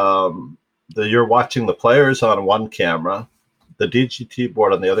basically, you're watching the players on one camera, the DGT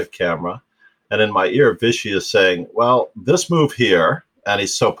board on the other camera, and in my ear, Vichy is saying, well, this move here, and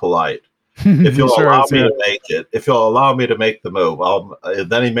he's so polite. If you'll allow me to make it, if you'll allow me to make the move,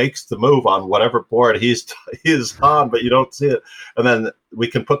 then he makes the move on whatever board he's on, but you don't see it. And then we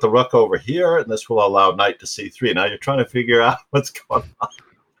can put the rook over here, and this will allow knight to c3. Now you're trying to figure out what's going on.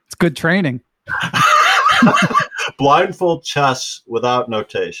 It's good training. Blindfold chess without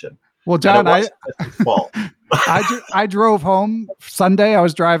notation. Well, John, I drove home Sunday. I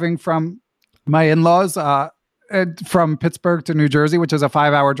was driving from my in-laws from Pittsburgh to New Jersey, which is a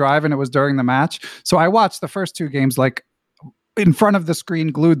 5-hour drive, and it was during the match. So I watched the first two games like in front of the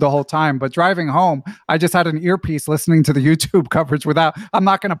screen, glued the whole time. But driving home, I just had an earpiece listening to the YouTube coverage I'm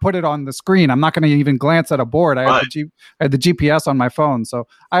not going to put it on the screen. I'm not going to even glance at a board. I had the GPS on my phone. So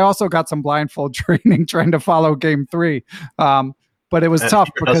I also got some blindfold training trying to follow game 3. But it was tough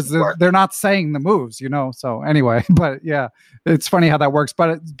because they're not saying the moves, So anyway, but yeah, it's funny how that works.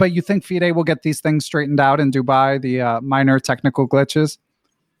 But you think FIDE will get these things straightened out in Dubai, the minor technical glitches?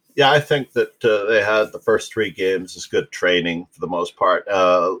 Yeah, I think that they had the first 3 games as good training for the most part.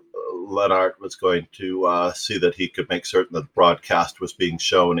 Lennart was going to see that he could make certain that the broadcast was being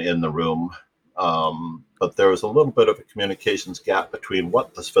shown in the room. But there was a little bit of a communications gap between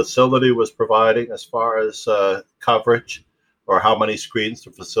what the facility was providing as far as coverage, or how many screens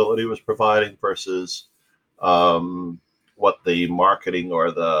the facility was providing versus what the marketing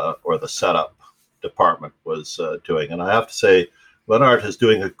or the setup department was doing. And I have to say, Lennart is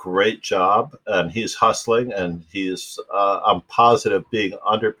doing a great job, and he's hustling, and he's, I'm positive, being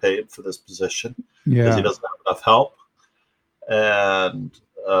underpaid for this position because he doesn't have enough help. And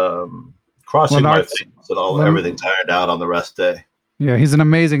crossing my fingers that everything's ironed out on the rest day. Yeah, he's an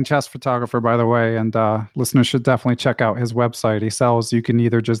amazing chess photographer, by the way, and listeners should definitely check out his website. He sells, you can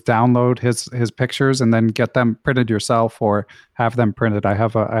either just download his pictures and then get them printed yourself, or have them printed. I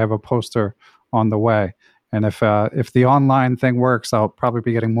have a poster on the way, and if the online thing works, I'll probably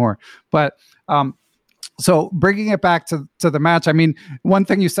be getting more. But So bringing it back to the match, I mean, one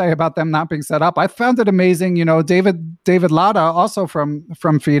thing you say about them not being set up, I found it amazing. David Latta, also from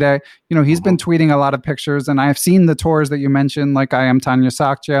FIDE, he's been tweeting a lot of pictures, and I've seen the tours that you mentioned, like I Am Tanya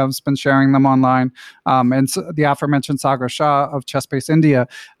Sakchev's been sharing them online, and the aforementioned Sagar Shah of ChessBase India.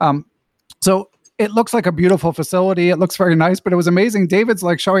 So it looks like a beautiful facility. It looks very nice, but it was amazing. David's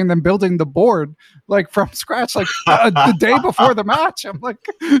like showing them building the board like from scratch, like the day before the match. I'm like,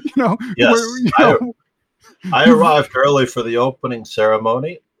 yes, I arrived early for the opening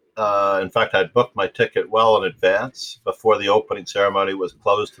ceremony. In fact, I'd booked my ticket well in advance before the opening ceremony was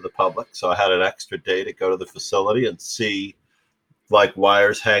closed to the public. So I had an extra day to go to the facility and see like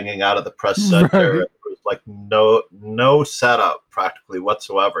wires hanging out of the press center. Right. It was like no setup practically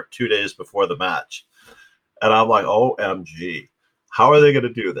whatsoever 2 days before the match. And I'm like, OMG, how are they going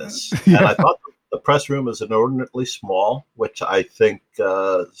to do this? Yeah. And I thought the press room is inordinately small, which I think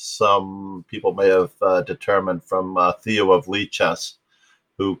some people may have determined from Theo of Lichess,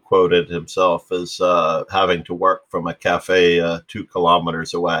 who quoted himself as having to work from a cafe 2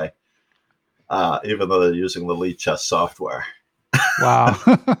 kilometers away, even though they're using the Lichess software. Wow.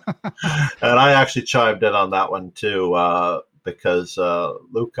 And I actually chimed in on that one too, because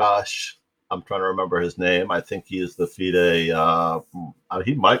Lukasz, I'm trying to remember his name. I think he is the FIDE,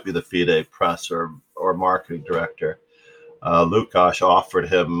 he might be the FIDE press or marketing director. Lukasz offered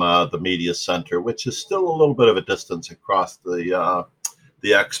him the media center, which is still a little bit of a distance across the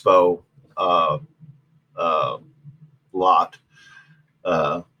expo lot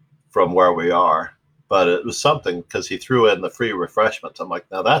from where we are. But it was something because he threw in the free refreshments. I'm like,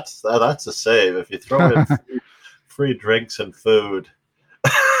 now that's a save. If you throw in free drinks and food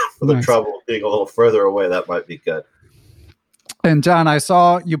for the trouble of being a little further away, that might be good. And John, I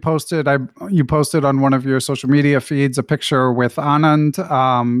saw you posted on one of your social media feeds a picture with Anand.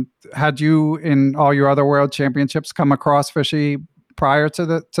 Had you in all your other World Championships come across Vishy prior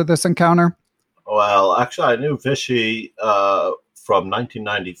to this encounter? Well, actually, I knew Vishy from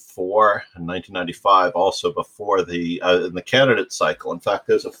 1994 and 1995, also before in the candidate cycle. In fact,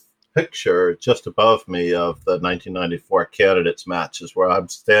 there's a picture just above me of the 1994 candidates matches where I'm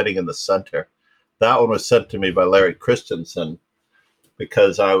standing in the center. That one was sent to me by Larry Christensen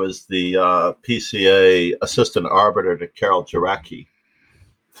because I was the PCA assistant arbiter to Karol Jarecki.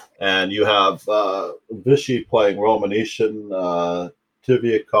 And you have Vishy playing Romanishin,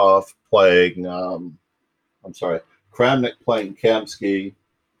 Tivyakov playing, Kramnik playing Kamsky,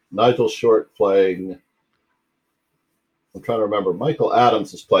 Nigel Short playing, I'm trying to remember, Michael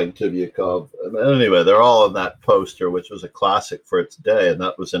Adams is playing Tivyakov. And anyway, they're all in that poster, which was a classic for its day, and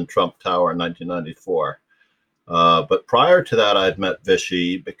that was in Trump Tower in 1994. But prior to that, I'd met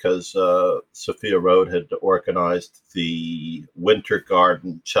Vishy because Sophia Road had organized the Winter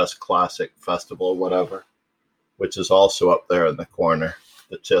Garden Chess Classic Festival, whatever, which is also up there in the corner.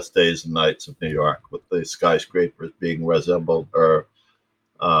 The Chess Days and Nights of New York, with the skyscrapers being resembled or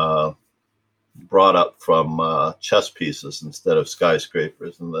brought up from chess pieces instead of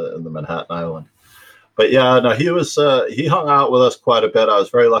skyscrapers in the Manhattan Island. But yeah, no, he hung out with us quite a bit. I was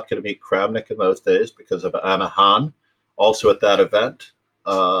very lucky to meet Kramnik in those days because of Anna Hahn, also at that event.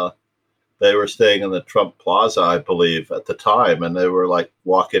 They were staying in the Trump Plaza, I believe, at the time, and they were like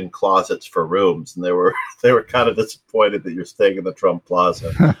walk-in closets for rooms, and they were kind of disappointed that you're staying in the Trump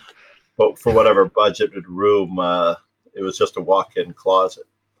Plaza. But for whatever budgeted room, it was just a walk-in closet.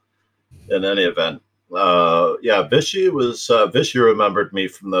 In any event, Vishy remembered me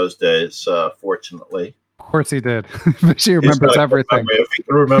from those days, fortunately. Of course he did. Vishy remembers everything. If he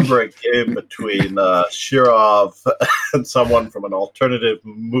can remember a game between Shirov and someone from an alternative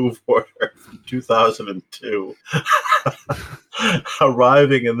move order from 2002,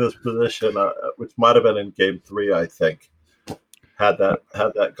 arriving in this position, which might have been in game 3, I think, had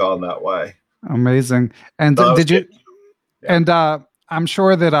that gone that way. Amazing. And did you? Yeah. And I'm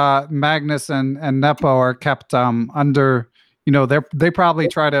sure that Magnus and Nepo are kept under. They probably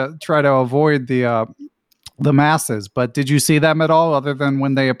try to avoid the masses, but did you see them at all other than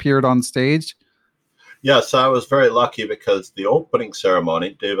when they appeared on stage? Yes, I was very lucky because the opening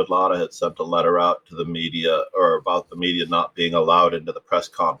ceremony, David Latta had sent a letter out to the media or about the media not being allowed into the press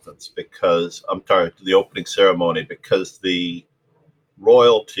conference to the opening ceremony because the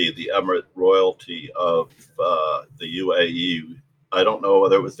royalty, the Emirate royalty of the UAE, I don't know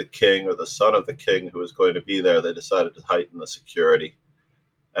whether it was the king or the son of the king who was going to be there, they decided to heighten the security.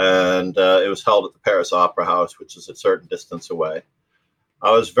 And it was held at the Paris Opera House, which is a certain distance away.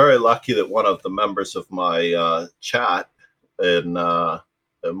 I was very lucky that one of the members of my chat in my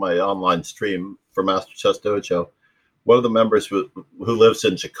online stream for Master Chess Dojo, one of the members who lives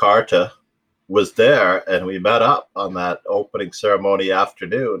in Jakarta was there, and we met up on that opening ceremony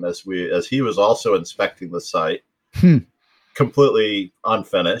afternoon as he was also inspecting the site, completely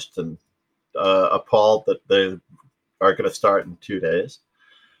unfinished and appalled that they are going to start in 2 days.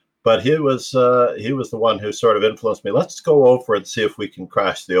 But he was the one who sort of influenced me. Let's go over and see if we can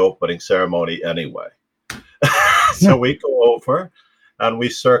crash the opening ceremony anyway. So we go over and we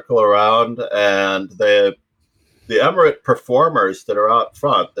circle around, and the Emirate performers that are out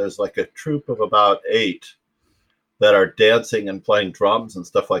front, there's like a troupe of about 8 that are dancing and playing drums and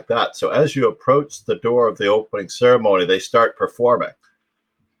stuff like that. So as you approach the door of the opening ceremony, they start performing.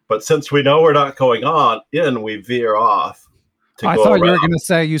 But since we know we're not going in, we veer off. I thought you were going to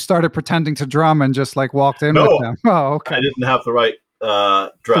say you started pretending to drum and just like walked in with them. Oh, okay. I didn't have the right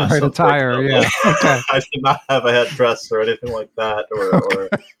dress. The right attire, yeah. Okay. I did not have a headdress or anything like that.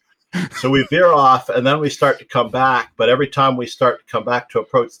 So we veer off, and then we start to come back. But every time we start to come back to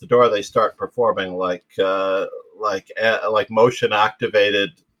approach the door, they start performing like motion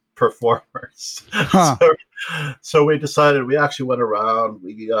activated performers. Huh. So we decided, we actually went around.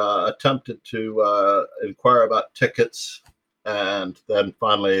 We attempted to inquire about tickets, and then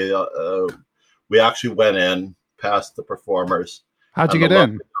finally we actually went in past the performers. How'd you get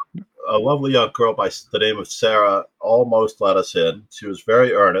in? A lovely young girl by the name of Sarah almost let us in. She was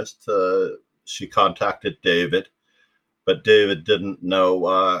very earnest. She contacted David, but David didn't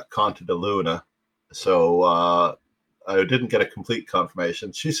know Conte de Luna, so I didn't get a complete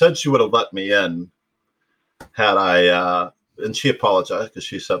confirmation. She said she would have let me in had I, and she apologized because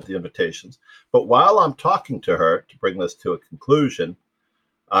she sent the invitations. But while I'm talking to her to bring this to a conclusion,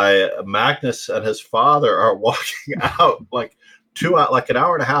 Magnus and his father are walking out like an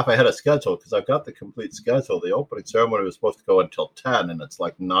hour and a half ahead of schedule, because I've got the complete schedule. The opening ceremony was supposed to go until 10, and it's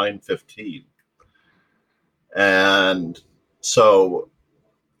like 9:15. And so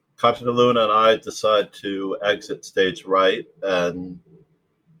Conte de Luna and I decide to exit stage right and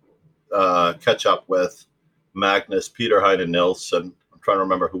catch up with Magnus, Peter Heine Nilsson. I'm trying to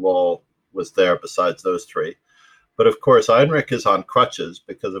remember who all was there besides those 3. But of course, Heinrich is on crutches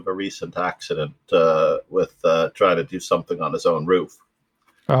because of a recent accident with trying to do something on his own roof.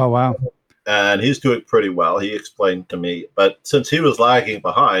 Oh, wow. And he's doing pretty well, he explained to me. But since he was lagging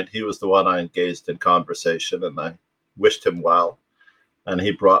behind, he was the one I engaged in conversation, and I wished him well. And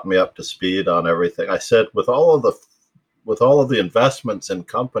he brought me up to speed on everything. I said, with all of the investments in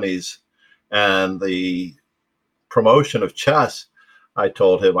companies and the promotion of chess, I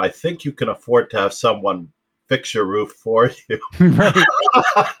told him, I think you can afford to have someone fix your roof for you. Right.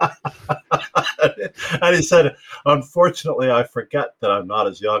 And he said, unfortunately, I forget that I'm not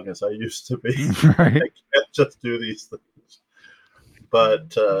as young as I used to be. Right. I can't just do these things.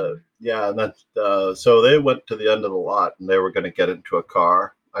 But and then so they went to the end of the lot, and they were going to get into a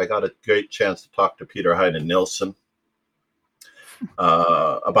car. I got a great chance to talk to Peter Heine Nilsson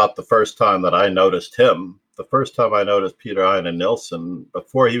about the first time that I noticed him. The first time I noticed Peter Heine Nilsson,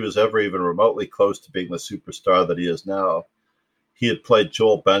 before he was ever even remotely close to being the superstar that he is now, he had played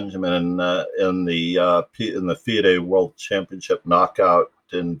Joel Benjamin in the FIDE World Championship knockout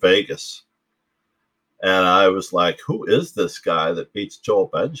in Vegas. And I was like, who is this guy that beats Joel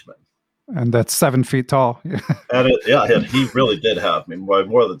Benjamin? And that's 7 feet tall. And he really did have me. More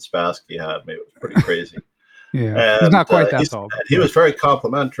than Spassky had me. It was pretty crazy. Yeah, and, he's not quite that tall. He was very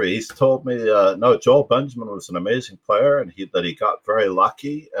complimentary. He's told me, no, Joel Benjamin was an amazing player, and that he got very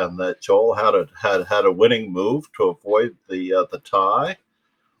lucky, and that Joel had a winning move to avoid the tie,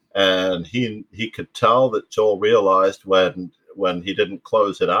 and he could tell that Joel realized when he didn't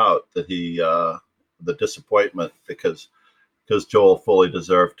close it out that the disappointment because Joel fully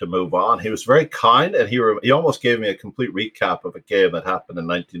deserved to move on. He was very kind, and he almost gave me a complete recap of a game that happened in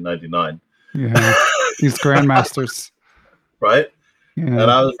 1999. Yeah, these grandmasters, right? Yeah. And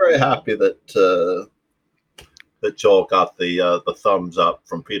I was very happy that Joel got the thumbs up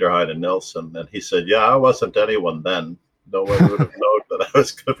from Peter Heine Nilsson, and he said, "Yeah, I wasn't anyone then. No one would have known that I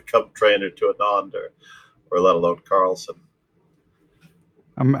was going to become trainer to Anand or let alone Carlsen."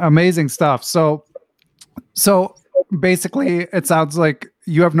 Amazing stuff. So basically, it sounds like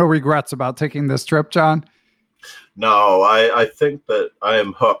you have no regrets about taking this trip, John. No, I think that I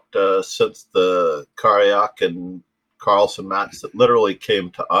am hooked since the Kariak and Carlsen match that literally came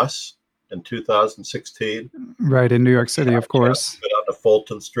to us in 2016. Right, in New York City, of course. I went on to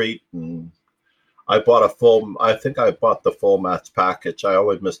Fulton Street, and I bought the full match package. I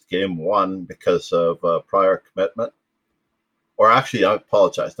only missed game 1 because of prior commitment. Or actually, I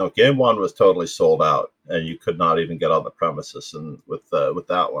apologize. No, game 1 was totally sold out, and you could not even get on the premises and with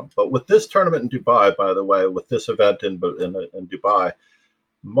that one. But with this tournament in Dubai, by the way, with this event in Dubai,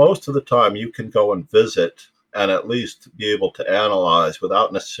 most of the time you can go and visit and at least be able to analyze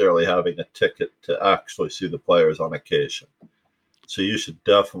without necessarily having a ticket to actually see the players on occasion. So you should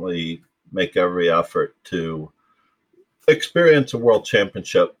definitely make every effort to experience a world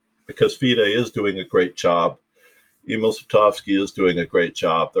championship, because FIDE is doing a great job. Emil Swiatkowski is doing a great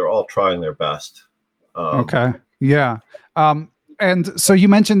job. They're all trying their best. Okay. Yeah. And so you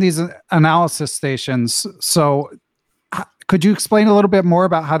mentioned these analysis stations. So could you explain a little bit more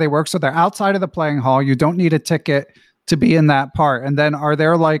about how they work? So they're outside of the playing hall. You don't need a ticket to be in that part. And then are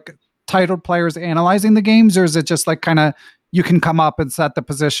there like titled players analyzing the games, or is it just like kind of you can come up and set the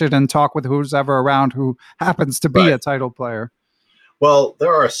position and talk with who's ever around who happens to be a titled player? Well,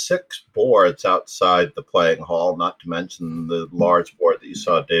 there are 6 boards outside the playing hall, not to mention the large board that you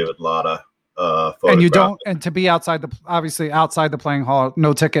saw David Latta photograph. And you don't, and to be outside obviously outside the playing hall,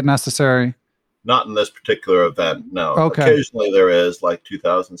 no ticket necessary. Not in this particular event, no. Okay. Occasionally there is, like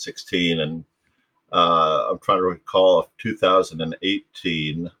 2016, and I'm trying to recall if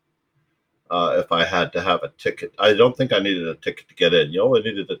 2018, if I had to have a ticket. I don't think I needed a ticket to get in. You only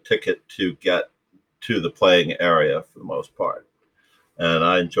needed a ticket to get to the playing area for the most part. And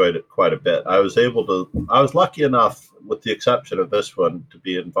I enjoyed it quite a bit. I was lucky enough, with the exception of this one, to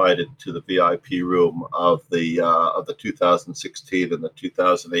be invited to the VIP room of the 2016 and the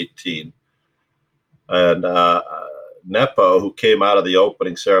 2018. And Nepo, who came out of the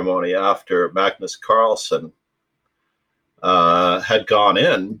opening ceremony after Magnus Carlsen had gone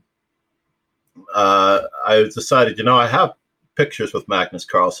in, I decided, I have pictures with Magnus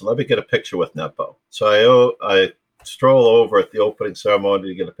Carlsen. Let me get a picture with Nepo. So I stroll over at the opening ceremony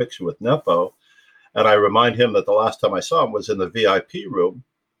to get a picture with Nepo, and I remind him that the last time I saw him was in the VIP room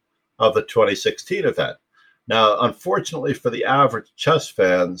of the 2016 event. Now, unfortunately for the average chess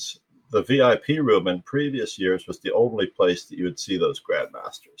fans, the VIP room in previous years was the only place that you would see those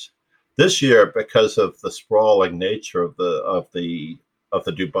grandmasters. This year, because of the sprawling nature of the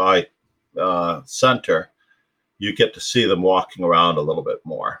Dubai center, you get to see them walking around a little bit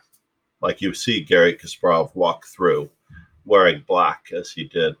more. Like you see Garry Kasparov walk through wearing black, as he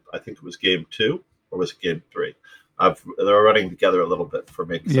did. I think it was game 2 or was it game 3? They're running together a little bit for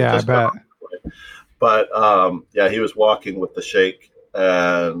me. Yeah, I bet. But he was walking with the Sheikh,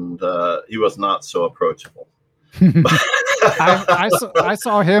 and he was not so approachable. I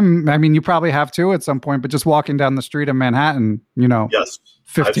saw him. I mean, you probably have too at some point, but just walking down the street in Manhattan, yes,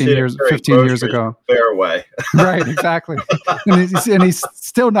 15 years ago. Fairway. Right, exactly. and he's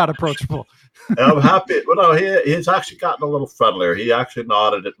still not approachable. And I'm happy. Well, no, he's actually gotten a little friendlier. He actually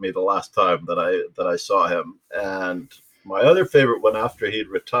nodded at me the last time that I saw him. And my other favorite one after he'd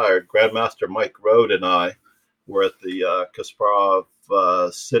retired, Grandmaster Mike Rode and I were at the Kasparov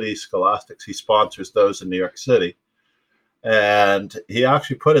City Scholastics. He sponsors those in New York City. And he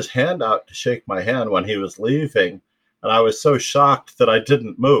actually put his hand out to shake my hand when he was leaving. And I was so shocked that I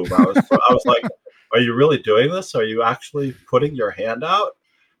didn't move. I was like, are you really doing this? Are you actually putting your hand out?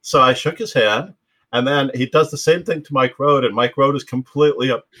 So I shook his hand, and then he does the same thing to Mike Rode, and Mike Rode is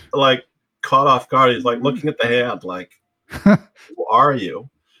completely caught off guard. He's like looking at the hand like, who are you?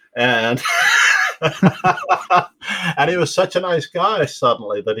 And and he was such a nice guy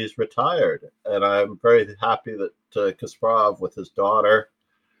suddenly that he's retired. And I'm very happy that Kasparov, with his daughter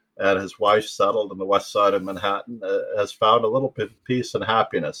and his wife settled on the west side of Manhattan, has found a little bit of peace and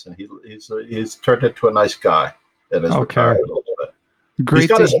happiness. And he's turned into a nice guy and is retired a little bit. Great. He's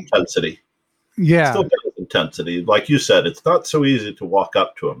got his intensity. Yeah. Still got his intensity. Like you said, it's not so easy to walk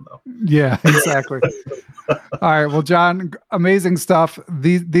up to him, though. Yeah, exactly. All right. Well, John, amazing stuff.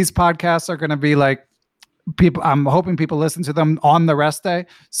 These podcasts are going to be like people. I'm hoping people listen to them on the rest day.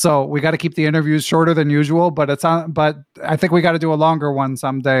 So we got to keep the interviews shorter than usual, but but I think we got to do a longer one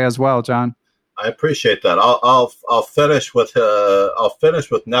someday as well, John. I appreciate that. I'll finish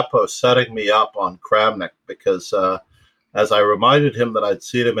with Nepo setting me up on Kramnik, because as I reminded him that I'd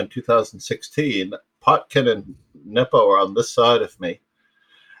seen him in 2016, Potkin and Nepo are on this side of me.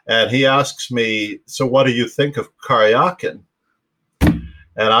 And he asks me, so what do you think of Karyakin? And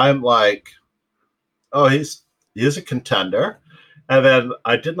I'm like, oh, he's a contender. And then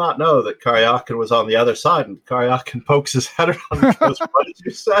I did not know that Karyakin was on the other side. And Karyakin pokes his head around and goes, what did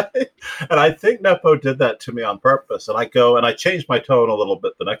you say? And I think Nepo did that to me on purpose. And I go, and I changed my tone a little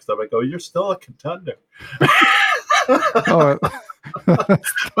bit the next time. I go, you're still a contender. Oh, but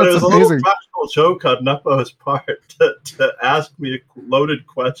it was amazing. A little practical joke on Nepo's part to ask me a loaded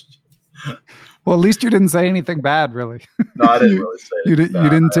question. Well, at least you didn't say anything bad, really. No, I didn't really say anything bad. You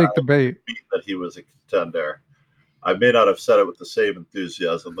didn't take the bait. That he was a contender. I may not have said it with the same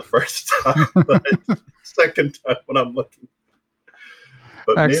enthusiasm the first time, but the second time when I'm looking.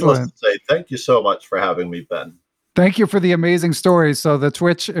 But Excellent. Needless to say, thank you so much for having me, Ben. Thank you for the amazing stories. So the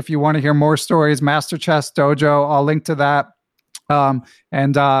Twitch, if you want to hear more stories, Master Chess Dojo, I'll link to that. And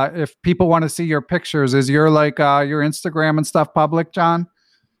if people want to see your pictures, is your your Instagram and stuff public, John?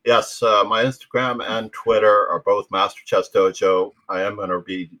 Yes, my Instagram and Twitter are both Master Chess Dojo. I am going to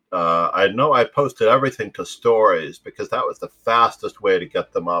be, I know I posted everything to stories because that was the fastest way to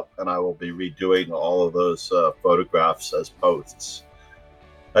get them up. And I will be redoing all of those photographs as posts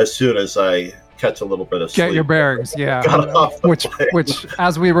as soon as I catch a little bit of sleep. Get your bearings, yeah. Which,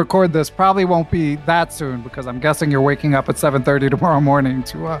 as we record this, probably won't be that soon because I'm guessing you're waking up at 7:30 tomorrow morning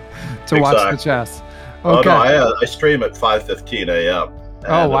to watch the chess. Okay. Oh, no, I stream at 5:15 a.m.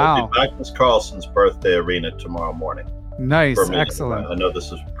 Oh, wow. It'll be Magnus Carlsen's birthday arena tomorrow morning. Nice, excellent. I know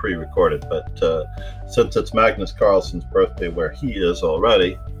this is pre-recorded, but since it's Magnus Carlsen's birthday where he is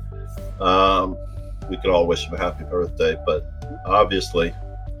already, we could all wish him a happy birthday, but obviously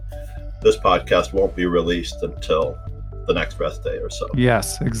this podcast won't be released until the next rest day or so.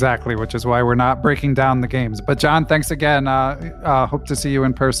 Yes, exactly, which is why we're not breaking down the games. But John, thanks again. Hope to see you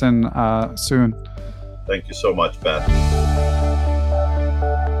in person soon. Thank you so much, Ben.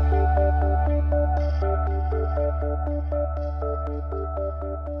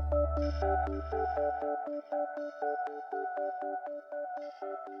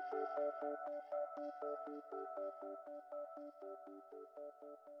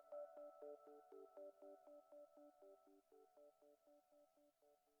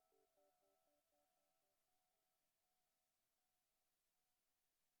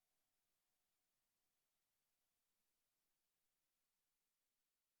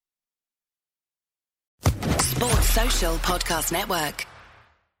 Sports Social Podcast Network.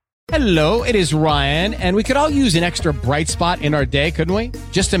 Hello, it is Ryan, and we could all use an extra bright spot in our day, couldn't we?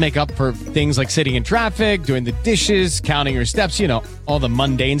 Just to make up for things like sitting in traffic, doing the dishes, counting your steps, all the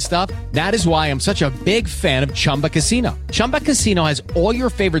mundane stuff. That is why I'm such a big fan of Chumba Casino. Chumba Casino has all your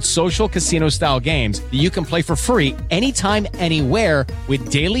favorite social casino-style games that you can play for free anytime, anywhere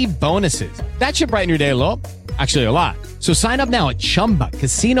with daily bonuses. That should brighten your day a little. Actually, a lot. So sign up now at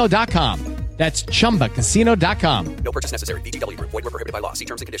ChumbaCasino.com. That's ChumbaCasino.com. No purchase necessary. VGW Group. Void where prohibited by law. See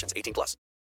terms and conditions. 18+.